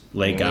gashes,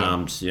 leg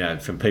arms,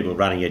 from people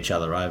running each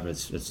other over.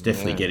 It's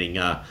definitely getting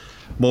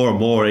more and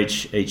more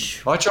each.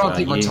 I try and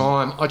pick my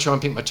time. I try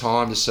and pick my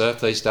time to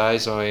surf these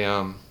days. I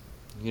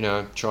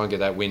try and get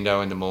that window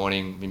in the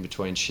morning in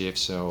between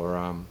shifts,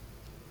 or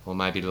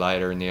maybe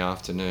later in the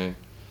afternoon.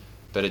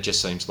 But it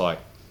just seems like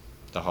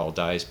the whole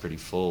day is pretty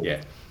full.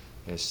 Yeah,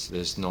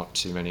 there's not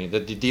too many. The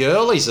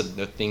earlies are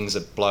the things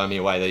that blow me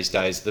away these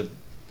days. The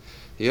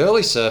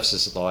early surfs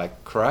is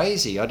like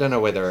crazy. I don't know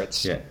whether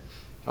it's there's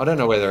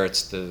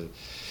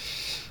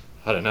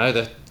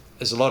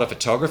a lot of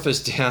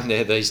photographers down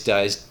there these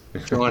days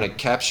trying to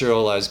capture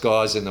all those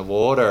guys in the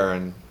water,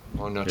 and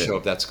I'm not sure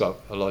if that's got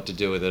a lot to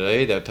do with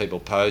it either. People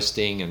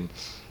posting and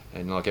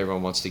like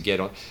everyone wants to get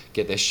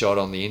their shot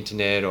on the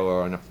internet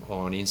or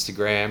on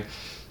Instagram.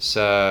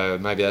 So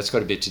maybe that's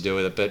got a bit to do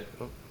with it. But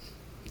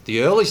the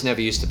earlies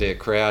never used to be a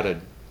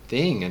crowded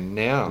thing, and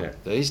now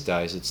these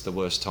days it's the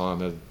worst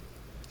time of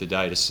the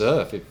day to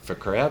surf for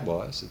crowd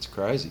wise. It's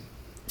crazy.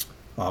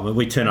 I mean,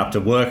 we turn up to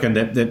work and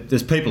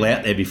there's people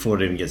out there before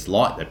it even gets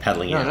light. They're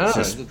paddling out.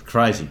 It's just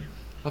crazy.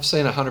 I've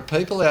seen 100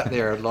 people out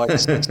there at like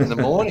 6 in the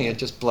morning. It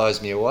just blows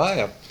me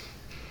away.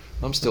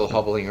 I'm still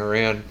hobbling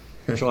around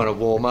trying to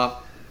warm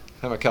up,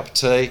 have a cup of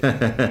tea.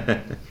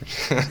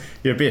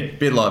 You're a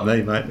bit like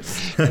me, mate.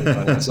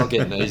 It's not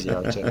getting easier,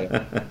 I tell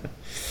you.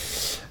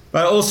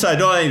 But also,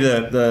 not only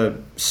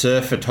the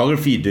surf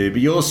photography you do,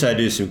 but you also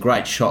do some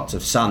great shots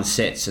of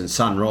sunsets and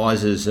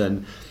sunrises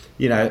and,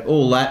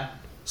 all that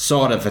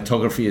side of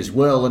photography as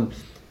well. And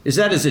is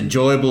that as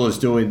enjoyable as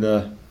doing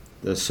the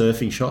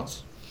surfing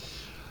shots?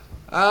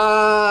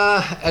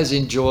 As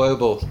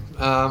enjoyable.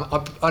 I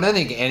don't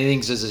think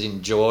anything's as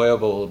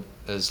enjoyable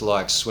as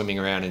like swimming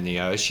around in the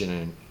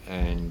ocean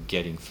and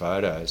getting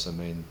photos. I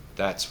mean,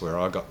 that's where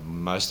I got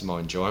most of my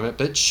enjoyment.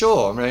 But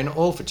sure, I mean,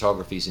 all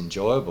photography is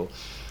enjoyable.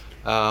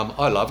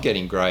 I love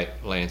getting great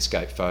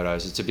landscape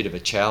photos. It's a bit of a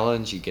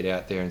challenge. You get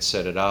out there and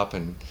set it up,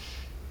 and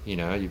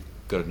you've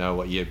got to know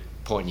what you're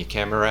pointing your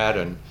camera at,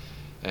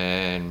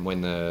 and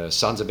when the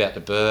sun's about to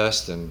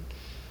burst and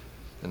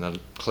the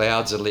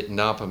clouds are lit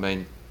up. I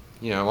mean,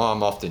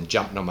 I'm often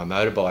jumping on my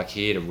motorbike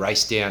here to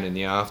race down in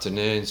the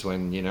afternoons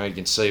when you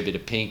can see a bit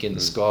of pink in the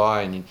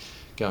sky, and you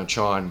go and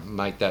try and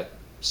make that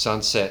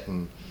sunset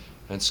and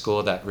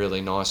score that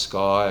really nice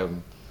sky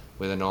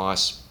with a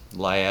nice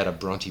layout of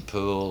Bronte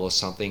Pool or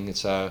something.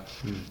 So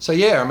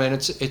yeah, I mean,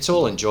 it's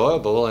all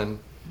enjoyable, and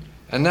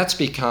that's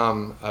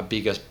become a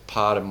bigger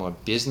part of my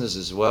business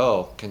as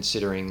well,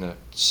 considering that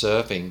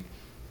surfing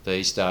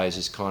these days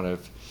is kind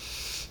of,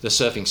 the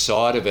surfing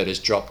side of it has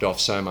dropped off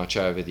so much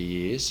over the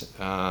years.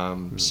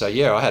 So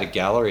yeah, I had a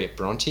gallery at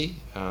Bronte,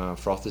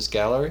 Frother's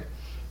Gallery,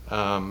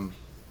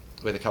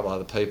 with a couple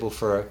other people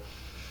for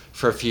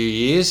a few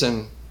years,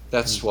 and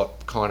that's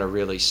what kind of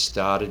really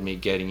started me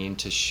getting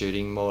into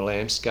shooting more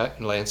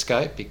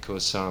landscape,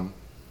 because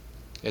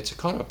it's a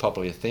kind of a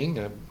popular thing.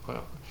 A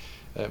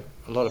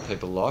lot of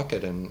people like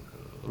it and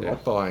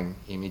like buying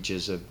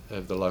images of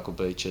the local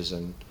beaches,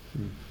 and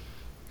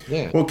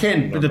yeah. Well,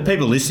 Ken, the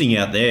people listening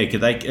out there,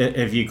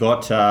 have you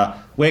got,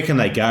 where can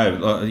they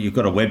go? You've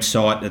got a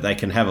website that they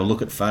can have a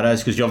look at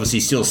photos, because you're obviously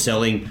still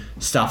selling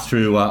stuff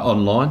through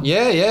online.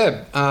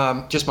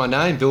 Yeah. Just my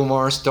name,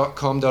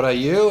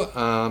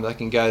 billmorris.com.au. They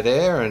can go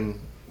there, and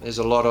there's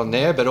a lot on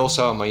there, but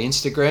also on my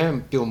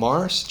Instagram, Bill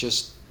Morris.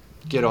 Just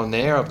get on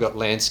there. I've got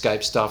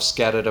landscape stuff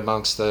scattered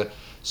amongst the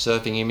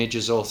surfing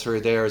images all through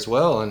there as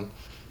well. And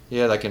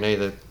yeah, they can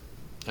either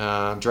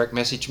direct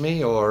message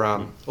me,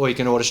 or you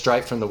can order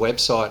straight from the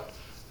website.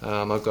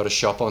 I've got a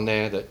shop on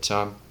there that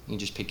you can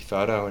just pick your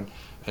photo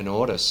and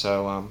order.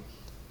 So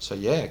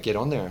yeah, get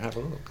on there and have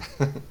a look.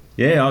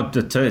 Yeah, I'll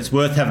tell you, it's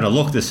worth having a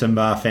look. There's some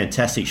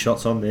fantastic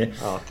shots on there.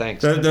 Oh,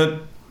 thanks.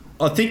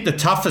 I think the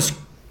toughest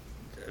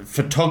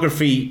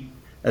photography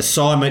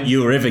assignment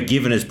you were ever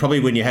given is probably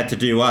when you had to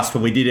do us,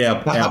 when we did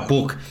our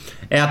book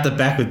Out the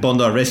Back with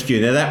Bondi Rescue.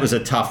 Now, that was a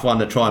tough one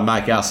to try and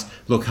make us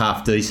look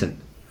half decent.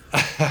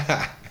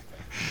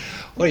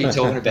 What are you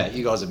talking about?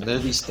 You guys are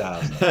movie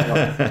stars.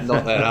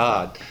 Not that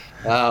hard.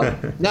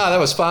 No, that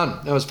was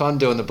fun. It was fun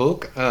doing the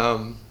book.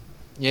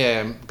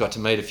 Yeah, got to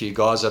meet a few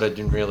guys that I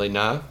didn't really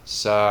know.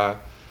 So,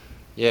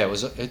 yeah,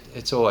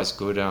 it's always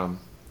good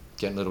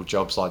getting little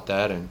jobs like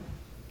that and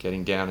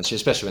getting down,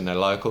 especially when they're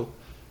local,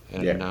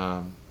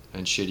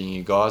 and shooting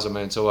you guys. I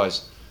mean, it's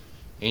always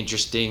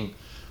interesting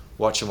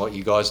watching what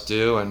you guys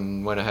do,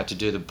 and when I had to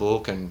do the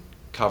book and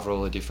cover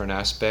all the different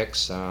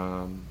aspects,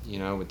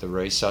 with the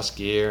resus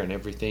gear and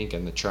everything,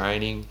 and the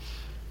training,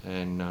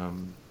 and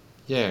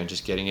and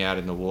just getting out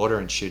in the water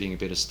and shooting a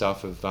bit of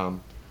stuff of a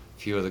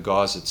few of the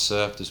guys that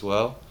surfed as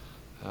well.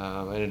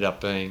 Ended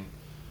up being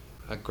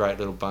a great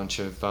little bunch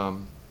of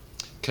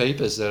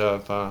keepers that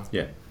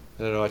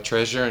I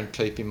treasure and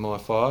keep in my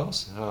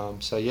files.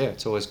 So yeah,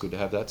 it's always good to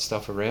have that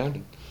stuff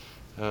around.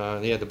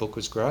 And the book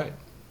was great.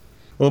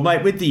 Well,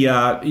 mate, with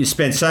the you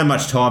spend so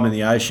much time in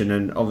the ocean,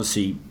 and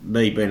obviously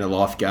me being a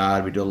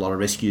lifeguard, we do a lot of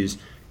rescues.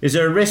 Is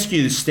there a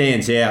rescue that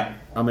stands out?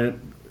 I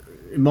mean,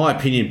 in my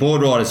opinion,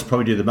 board riders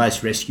probably do the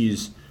most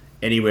rescues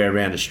anywhere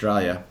around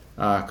Australia,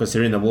 because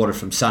they're in the water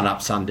from sun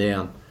up, sun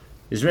down.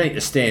 Is there anything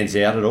that stands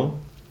out at all?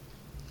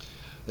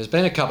 There's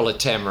been a couple of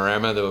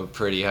Tamarama that were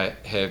pretty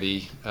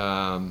heavy.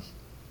 I mean,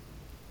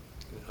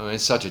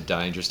 it's such a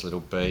dangerous little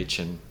beach,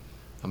 and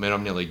I mean,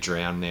 I'm nearly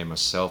drowned there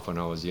myself when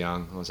I was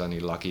young. I was only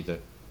lucky that,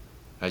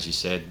 as you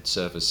said,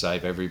 surfers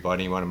save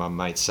everybody. One of my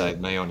mates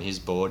saved me on his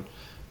board.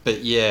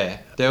 But yeah,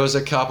 there was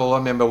a couple. I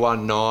remember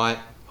one night,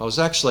 I was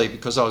actually,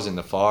 because I was in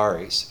the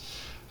Fireys,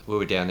 we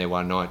were down there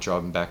one night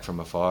driving back from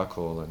a fire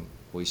call, and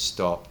we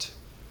stopped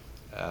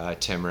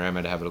at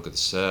Tamarama to have a look at the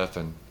surf,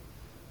 and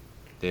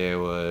there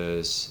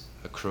was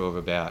a crew of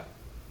about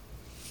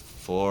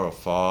 4 or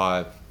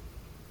 5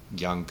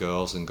 young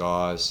girls and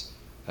guys.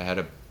 They had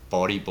a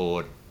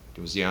bodyboard. It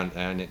was they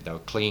were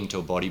clinging to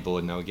a bodyboard,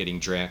 and they were getting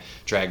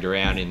dragged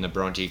around in the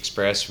Bronte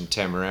Express from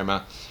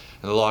Tamarama.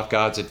 And the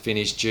lifeguards had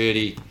finished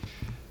duty,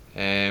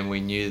 and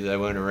we knew they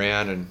weren't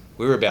around, and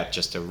we were about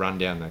just to run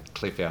down the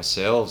cliff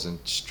ourselves and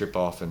strip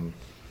off and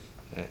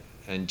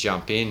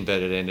jump in,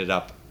 but it ended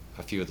up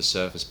a few of the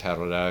surfers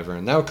paddled over,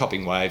 and they were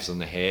copping waves on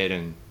the head,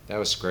 and they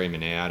were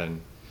screaming out,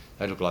 and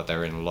they looked like they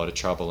were in a lot of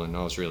trouble, and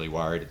I was really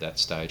worried at that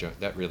stage.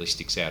 That really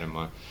sticks out in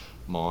my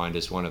mind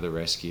as one of the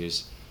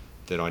rescues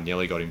that I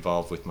nearly got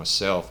involved with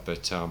myself.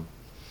 But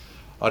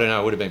I don't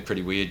know, it would have been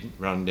pretty weird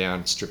running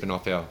down, stripping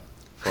off our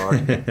fire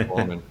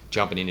uniform and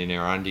jumping in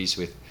our undies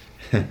with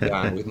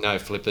no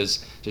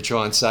flippers to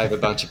try and save a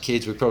bunch of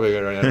kids. We probably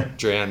would have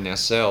drowned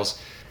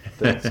ourselves.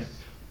 But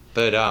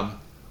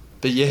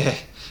yeah,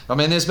 I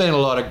mean, there's been a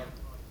lot of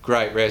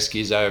great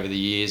rescues over the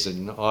years,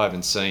 and I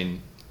haven't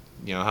seen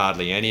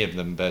hardly any of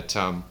them. But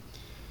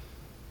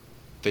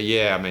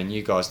yeah, I mean,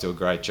 you guys do a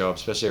great job,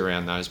 especially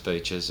around those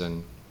beaches,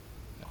 and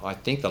I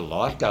think the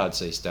lifeguards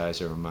these days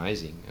are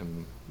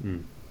amazing.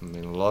 I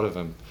mean, a lot of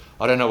them,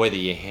 I don't know whether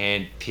you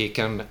hand pick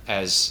them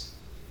as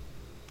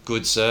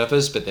good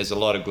surfers, but there's a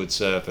lot of good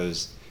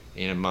surfers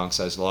in amongst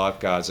those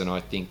lifeguards, and I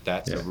think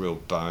that's a real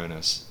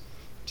bonus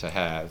to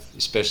have,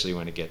 especially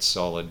when it gets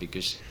solid,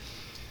 because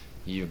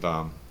you've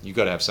got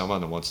to have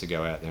someone that wants to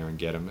go out there and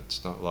get them.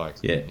 It's not like,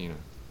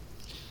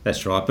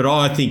 That's right. But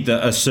I think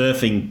that a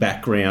surfing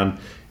background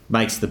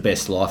makes the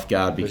best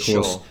lifeguard,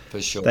 because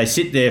for sure. They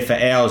sit there for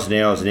hours and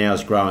hours and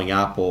hours growing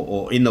up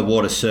or in the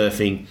water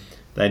surfing.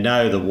 They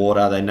know the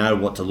water, they know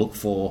what to look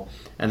for,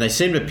 and they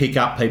seem to pick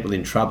up people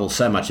in trouble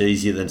so much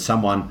easier than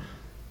someone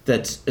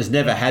that has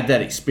never had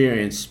that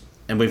experience,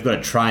 and we've got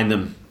to train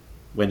them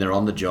when they're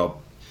on the job.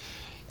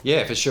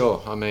 Yeah, for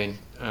sure. I mean,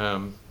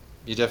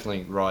 you're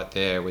definitely right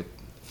there with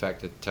the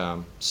fact that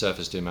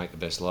surfers do make the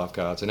best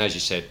lifeguards. And as you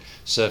said,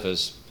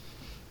 surfers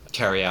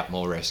carry out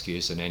more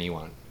rescues than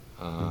anyone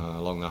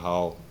along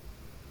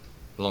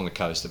the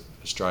coast of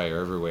Australia,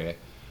 everywhere.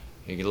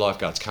 Your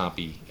lifeguards can't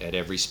be at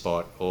every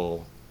spot,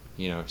 or,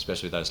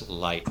 especially those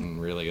late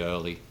and really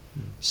early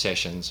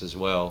sessions as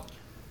well,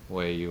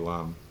 where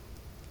you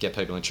get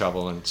people in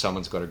trouble and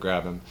someone's got to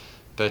grab them.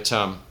 But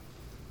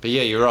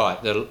yeah, you're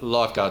right. The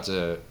lifeguards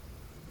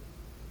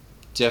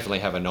definitely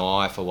have an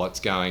eye for what's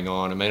going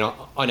on. I mean,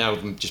 I know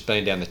them just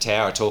being down the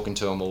tower talking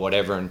to them or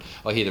whatever, and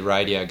I hear the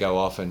radio go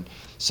off, and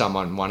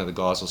one of the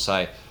guys will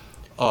say,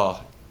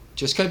 "Oh,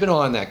 just keep an eye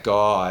on that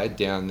guy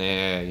down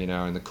there,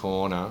 in the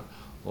corner,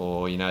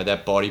 or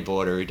that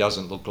bodyboarder who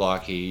doesn't look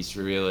like he's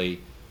really,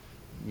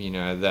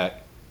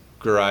 that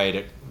great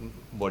at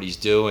what he's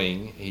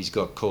doing. He's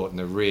got caught in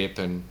the rip,"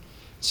 and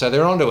so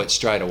they're onto it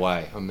straight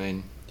away. I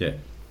mean,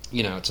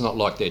 it's not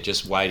like they're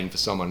just waiting for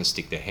someone to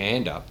stick their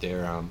hand up.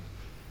 They're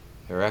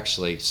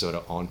actually sort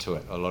of onto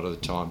it a lot of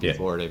the time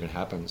before it even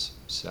happens.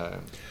 So,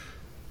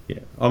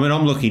 I mean,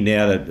 I'm looking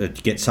now to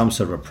get some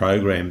sort of a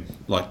program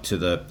like to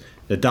the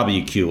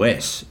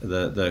WQS,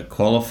 the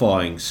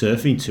qualifying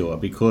surfing tour,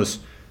 because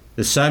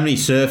there's so many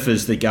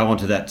surfers that go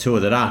onto that tour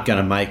that aren't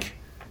going to make.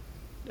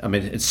 I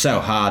mean, it's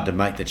so hard to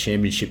make the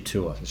championship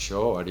tour. For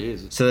sure, it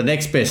is. So the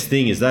next best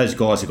thing is those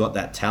guys have got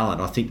that talent.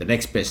 I think the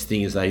next best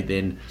thing is they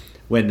then,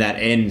 when that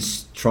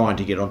ends, trying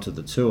to get onto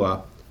the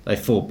tour, they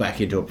fall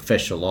back into a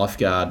professional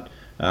lifeguard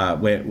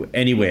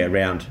anywhere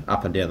around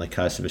up and down the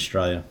coast of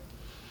Australia.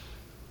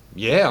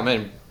 Yeah, I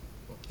mean,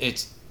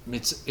 it's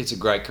a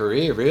great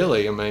career,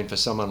 really. I mean, for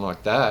someone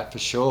like that, for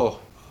sure.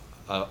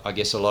 I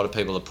guess a lot of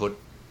people have put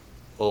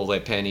all their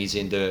pennies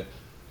into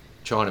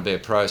trying to be a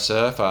pro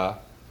surfer,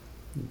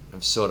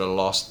 have sort of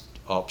lost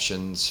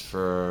options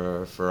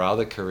for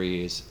other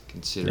careers,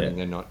 considering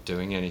they're not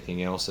doing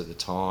anything else at the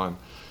time.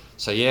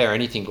 So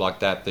anything like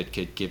that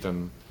could give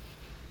them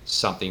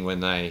something when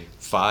they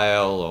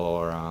fail,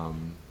 or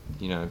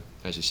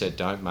as you said,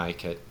 don't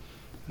make it,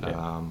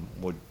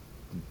 would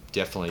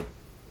definitely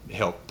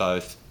help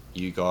both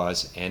you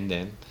guys and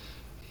them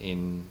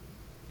in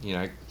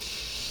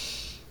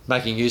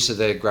making use of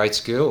their great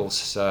skills.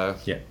 So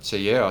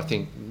I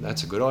think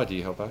that's a good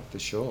idea, Hoppo, for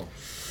sure.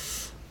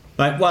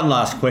 Mate, one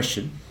last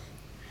question.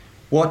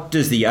 What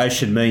does the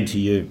ocean mean to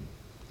you?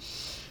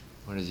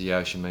 What does the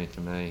ocean mean to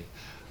me?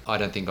 I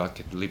don't think I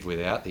could live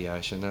without the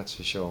ocean, that's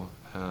for sure.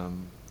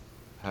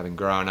 Having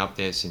grown up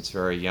there since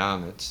very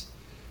young, it's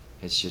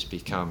just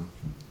become,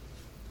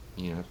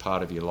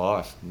 part of your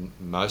life,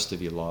 most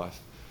of your life.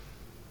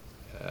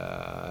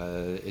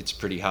 It's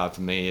pretty hard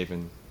for me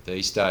even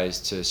these days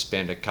to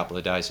spend a couple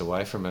of days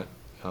away from it.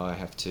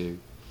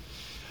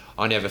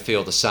 I never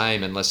feel the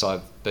same unless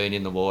I've been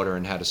in the water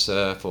and had a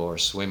surf or a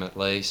swim at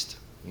least.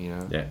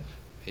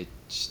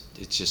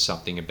 It's just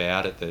something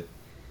about it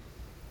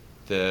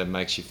that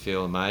makes you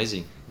feel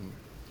amazing.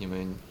 I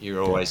mean,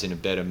 you're always in a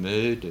better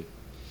mood.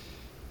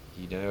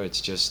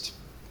 It's just,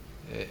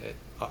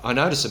 I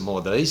notice it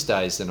more these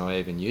days than I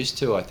even used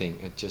to. I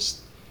think it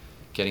just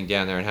getting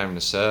down there and having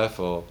a surf,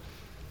 or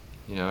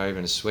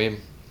even a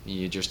swim,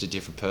 you're just a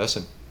different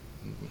person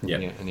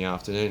in the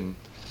afternoon.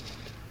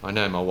 I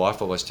know my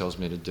wife always tells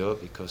me to do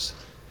it because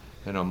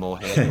then I'm more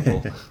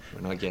handleable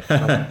when I get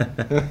home.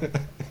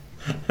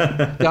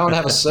 Go and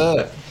have a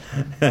surf.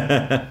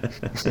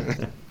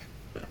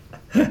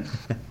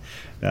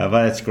 No,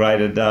 but that's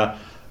great. And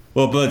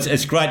but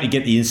it's great to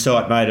get the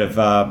insight, mate, of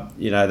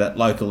that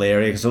local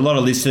area, because a lot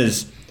of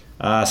listeners,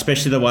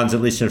 especially the ones that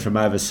listen from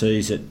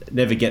overseas, that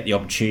never get the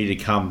opportunity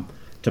to come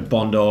to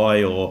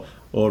Bondi or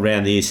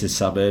around the eastern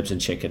suburbs and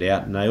check it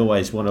out, and they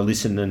always want to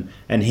listen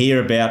and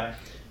hear about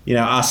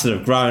us that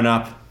have grown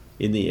up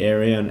in the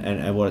area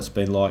and what it's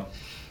been like.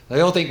 They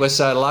all think we're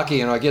so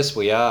lucky, and I guess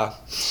we are.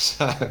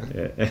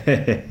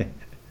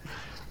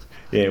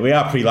 Yeah, we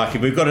are pretty lucky.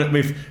 We've got it.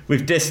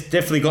 We've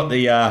definitely got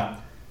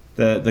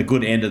the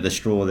good end of the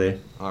straw there.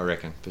 I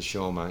reckon, for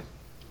sure, mate.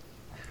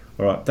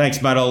 All right,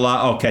 thanks, mate.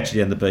 I'll catch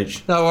you down the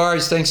beach. No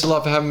worries. Thanks a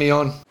lot for having me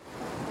on.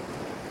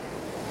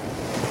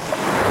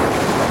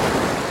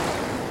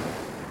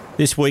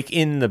 This week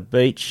in the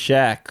Beach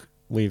Shack,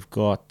 we've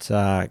got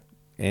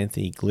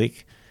Anthony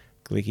Glick.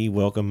 Glicky,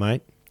 welcome,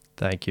 mate.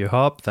 Thank you,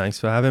 Hop. Thanks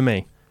for having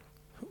me.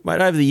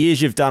 Mate, over the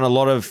years, you've done a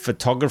lot of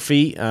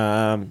photography.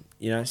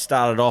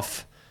 Started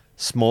off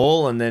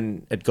small, and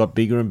then it got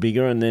bigger and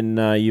bigger, and then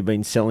you've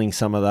been selling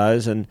some of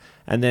those, and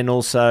then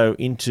also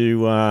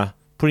into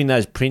putting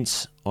those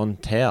prints on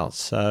towels.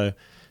 So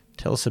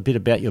tell us a bit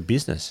about your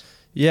business.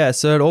 Yeah,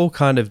 so it all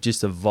kind of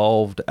just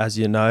evolved, as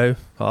you know,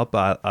 Hop.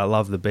 I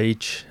love the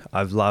beach.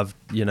 I've loved,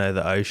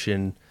 the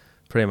ocean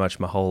pretty much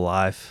my whole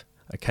life.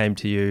 I came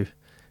to you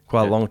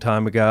quite a long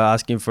time ago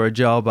asking for a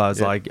job. I was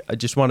like, I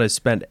just want to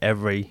spend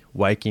every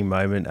waking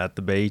moment at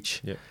the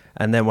beach. Yep.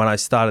 And then when I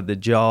started the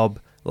job,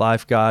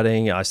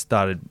 lifeguarding, I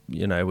started,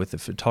 with the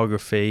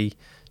photography,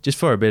 just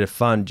for a bit of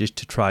fun, just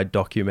to try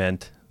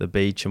document the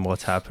beach and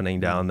what's happening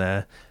down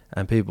there.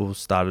 And people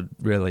started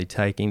really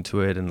taking to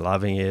it and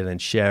loving it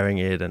and sharing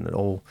it, and it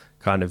all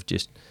kind of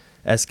just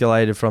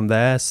escalated from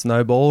there,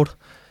 snowballed.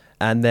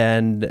 And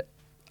then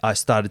I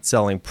started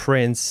selling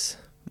prints,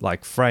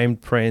 like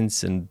framed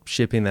prints, and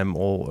shipping them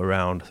all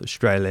around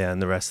Australia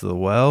and the rest of the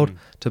world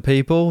to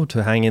people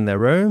to hang in their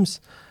rooms.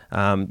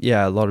 A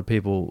lot of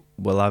people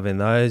were loving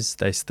those.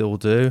 They still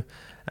do.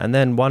 And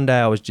then one day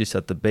I was just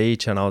at the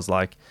beach and I was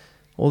like,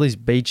 all these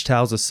beach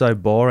towels are so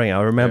boring.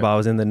 I remember I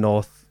was in the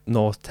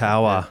North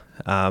Tower.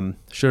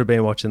 Should have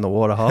been watching the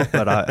water, Hop,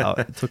 but I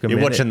took a minute.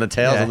 You're watching the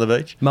towels on the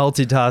beach?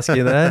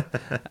 Multitasking there.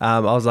 I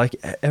was like,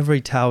 every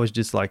towel is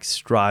just like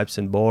stripes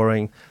and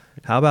boring.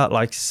 How about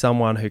like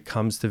someone who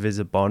comes to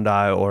visit Bondi,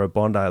 or a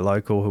Bondi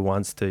local who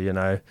wants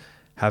to,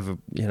 have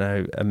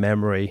a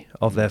memory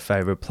of their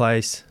favorite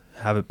place,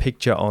 have a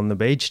picture on the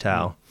beach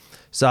towel.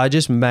 So I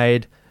just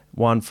made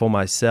one for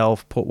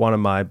myself, put one of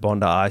my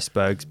Bondi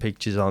icebergs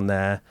pictures on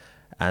there,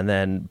 and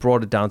then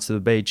brought it down to the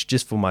beach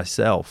just for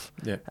myself.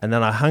 Yeah. And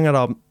then I hung it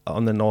up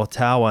on the North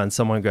Tower, and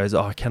someone goes,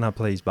 "Oh, can I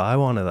please buy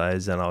one of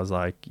those?" And I was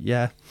like,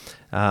 yeah.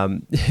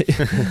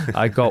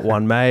 I got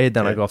one made,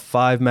 then I got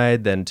 5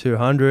 made, then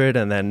 200,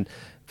 and then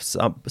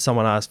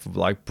someone asked for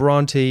like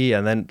Bronte,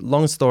 and then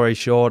long story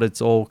short,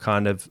 it's all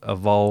kind of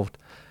evolved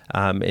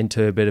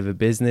into a bit of a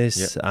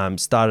business.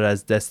 Started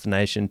as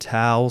Destination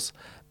Towels,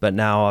 but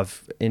now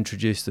I've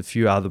introduced a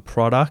few other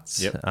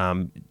products,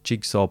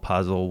 jigsaw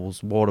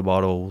puzzles, water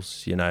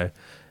bottles,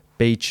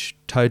 beach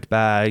tote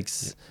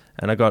bags,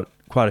 and I got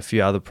quite a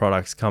few other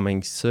products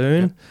coming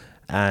soon.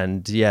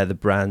 And the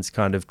brand's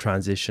kind of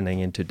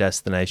transitioning into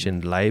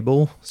Destination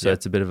Label. So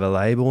it's a bit of a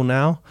label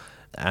now.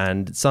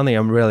 And it's something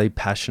I'm really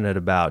passionate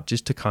about,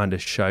 just to kind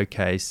of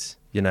showcase,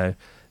 the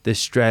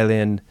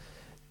Australian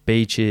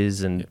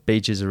beaches and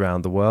beaches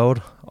around the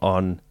world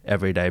on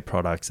everyday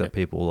products that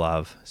people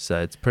love. So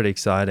it's pretty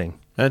exciting.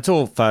 And it's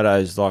all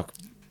photos, like,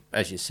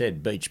 as you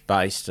said,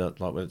 beach-based, like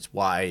whether it's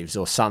waves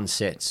or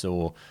sunsets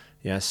or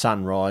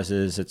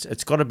sunrises.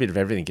 It's got a bit of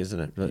everything, isn't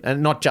it?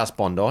 And not just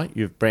Bondi.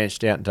 You've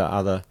branched out into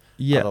other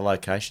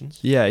locations.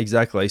 Yeah,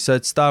 exactly. So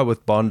it started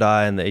with Bondi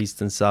and the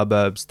eastern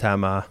suburbs,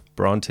 Tama,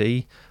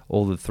 Bronte,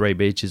 all the 3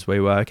 beaches we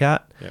work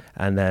at. Yep.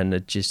 And then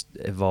it just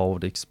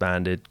evolved,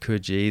 expanded,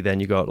 Coogee. Then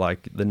you got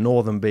like the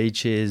northern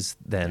beaches,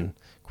 then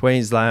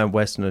Queensland,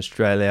 Western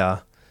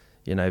Australia,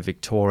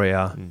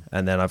 Victoria.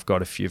 And then I've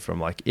got a few from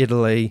like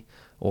Italy,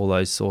 all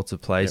those sorts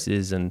of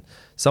places. And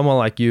someone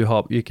like you,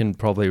 Hop, you can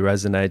probably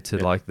resonate to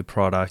like the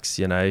products,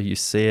 you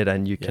see it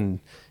and you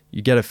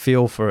get a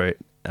feel for it.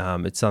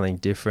 It's something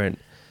different.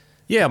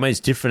 Yeah, I mean, it's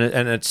different,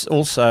 and it's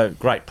also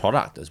great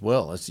product as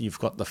well. You've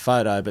got the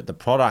photo, but the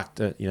product,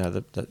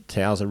 the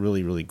towels are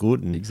really, really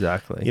good. And,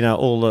 exactly.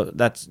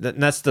 That's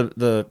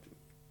the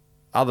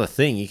other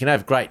thing. You can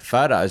have great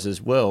photos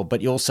as well, but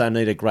you also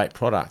need a great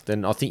product.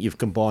 And I think you've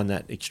combined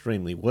that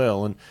extremely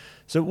well. And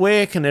so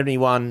where can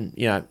anyone,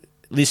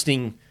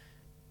 listening,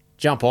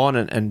 jump on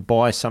and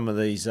buy some of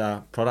these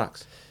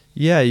products?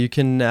 Yeah, you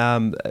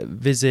can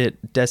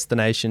visit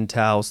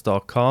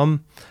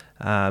destinationtowels.com.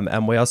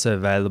 And we're also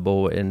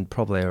available in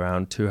probably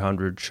around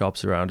 200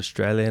 shops around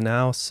Australia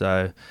now.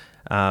 So,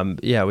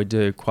 we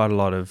do quite a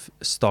lot of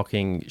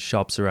stocking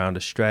shops around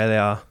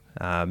Australia.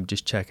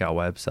 Just check our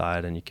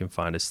website and you can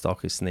find a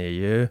stockist near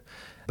you.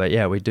 But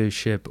we do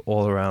ship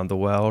all around the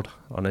world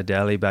on a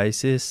daily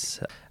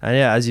basis. And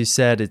as you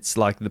said, it's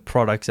like the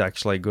product's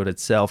actually good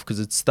itself, because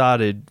it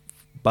started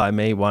by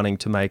me wanting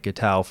to make a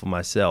towel for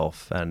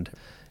myself. And,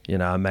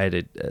 I made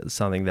it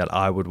something that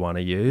I would want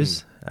to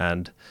use.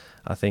 And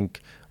I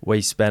think we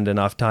spend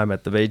enough time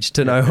at the beach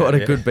to know what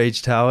a good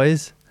beach towel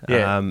is.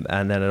 And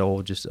then it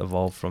all just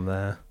evolved from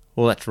there.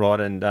 Well, that's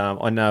right. And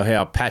I know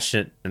how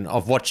passionate, and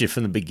I've watched you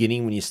from the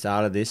beginning when you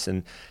started this,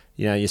 and,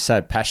 you're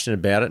so passionate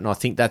about it. And I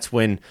think that's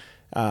when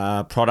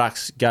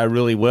products go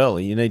really well.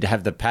 You need to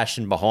have the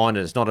passion behind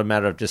it. It's not a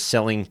matter of just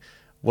selling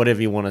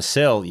whatever you want to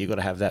sell. You've got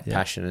to have that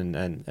passion.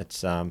 And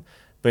it's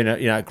been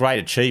a great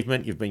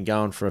achievement. You've been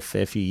going for a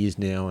fair few years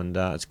now, and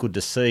it's good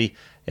to see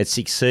it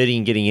succeeding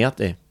and getting out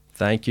there.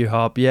 Thank you,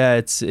 Hop. Yeah,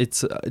 it's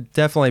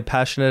definitely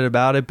passionate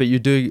about it, but you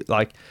do,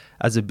 like,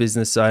 as a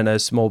business owner,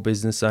 small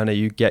business owner,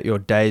 you get your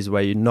days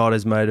where you're not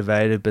as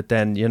motivated, but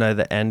then,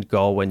 the end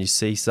goal, when you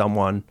see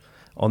someone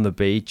on the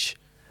beach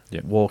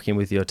walking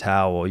with your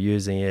towel or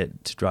using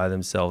it to dry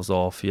themselves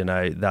off,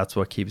 that's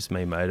what keeps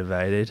me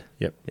motivated.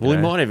 Yep. Well, we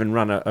might even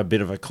run a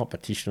bit of a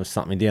competition or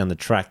something down the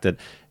track that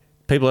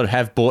people that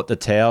have bought the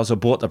towels or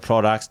bought the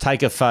products,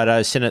 take a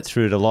photo, send it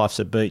through to Life's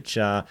at Beach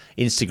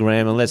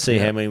Instagram, and let's see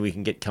how many we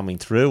can get coming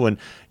through. And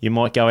you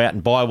might go out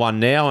and buy one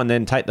now and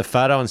then take the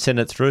photo and send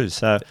it through.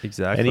 So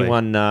exactly.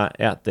 Anyone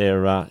out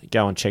there,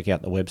 go and check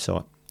out the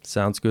website.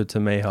 Sounds good to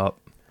me,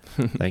 Hop.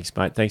 Thanks,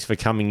 mate. Thanks for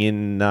coming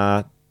in,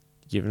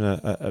 giving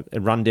a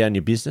rundown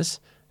your business.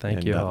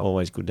 Thank you, Hop.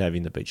 Always good to have you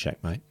in the Beach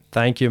Shack, mate.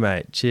 Thank you,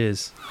 mate.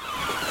 Cheers.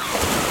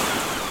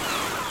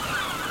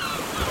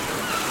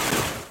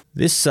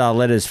 This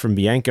letter's from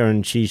Bianca,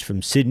 and she's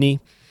from Sydney.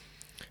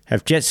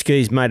 Have jet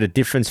skis made a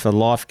difference for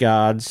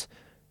lifeguards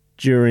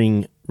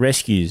during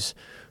rescues?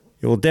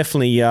 Well,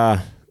 definitely,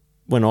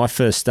 when I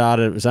first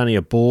started, it was only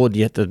a board.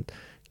 You had to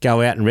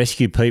go out and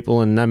rescue people,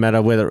 and no matter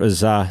whether it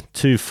was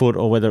 2 foot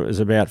or whether it was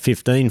about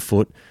 15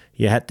 foot,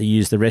 you had to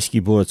use the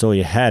rescue board. It's all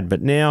you had.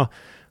 But now,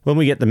 when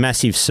we get the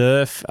massive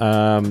surf,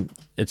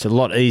 it's a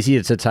lot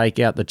easier to take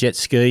out the jet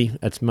ski.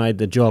 It's made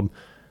the job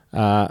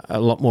a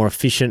lot more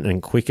efficient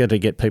and quicker to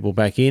get people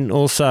back in.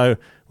 Also,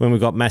 when we've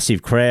got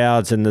massive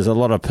crowds and there's a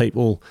lot of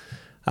people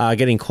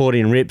getting caught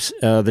in rips,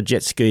 the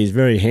jet ski is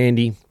very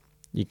handy.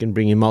 You can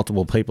bring in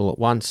multiple people at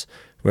once,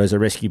 whereas a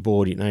rescue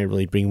board, you can only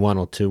really bring 1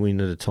 or 2 in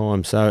at a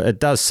time. So it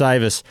does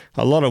save us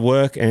a lot of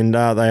work, and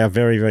they are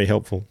very, very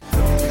helpful.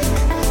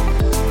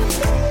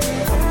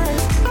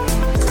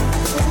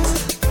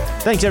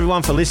 Thanks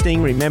everyone for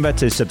listening. Remember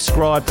to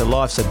subscribe to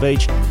Life's a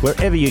Beach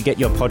wherever you get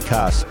your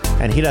podcasts,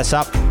 and hit us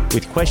up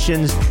with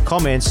questions,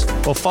 comments,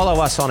 or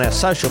follow us on our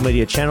social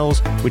media channels,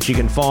 which you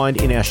can find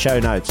in our show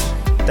notes.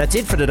 That's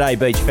it for today,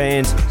 beach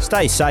fans.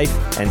 Stay safe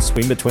and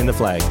swim between the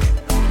flags.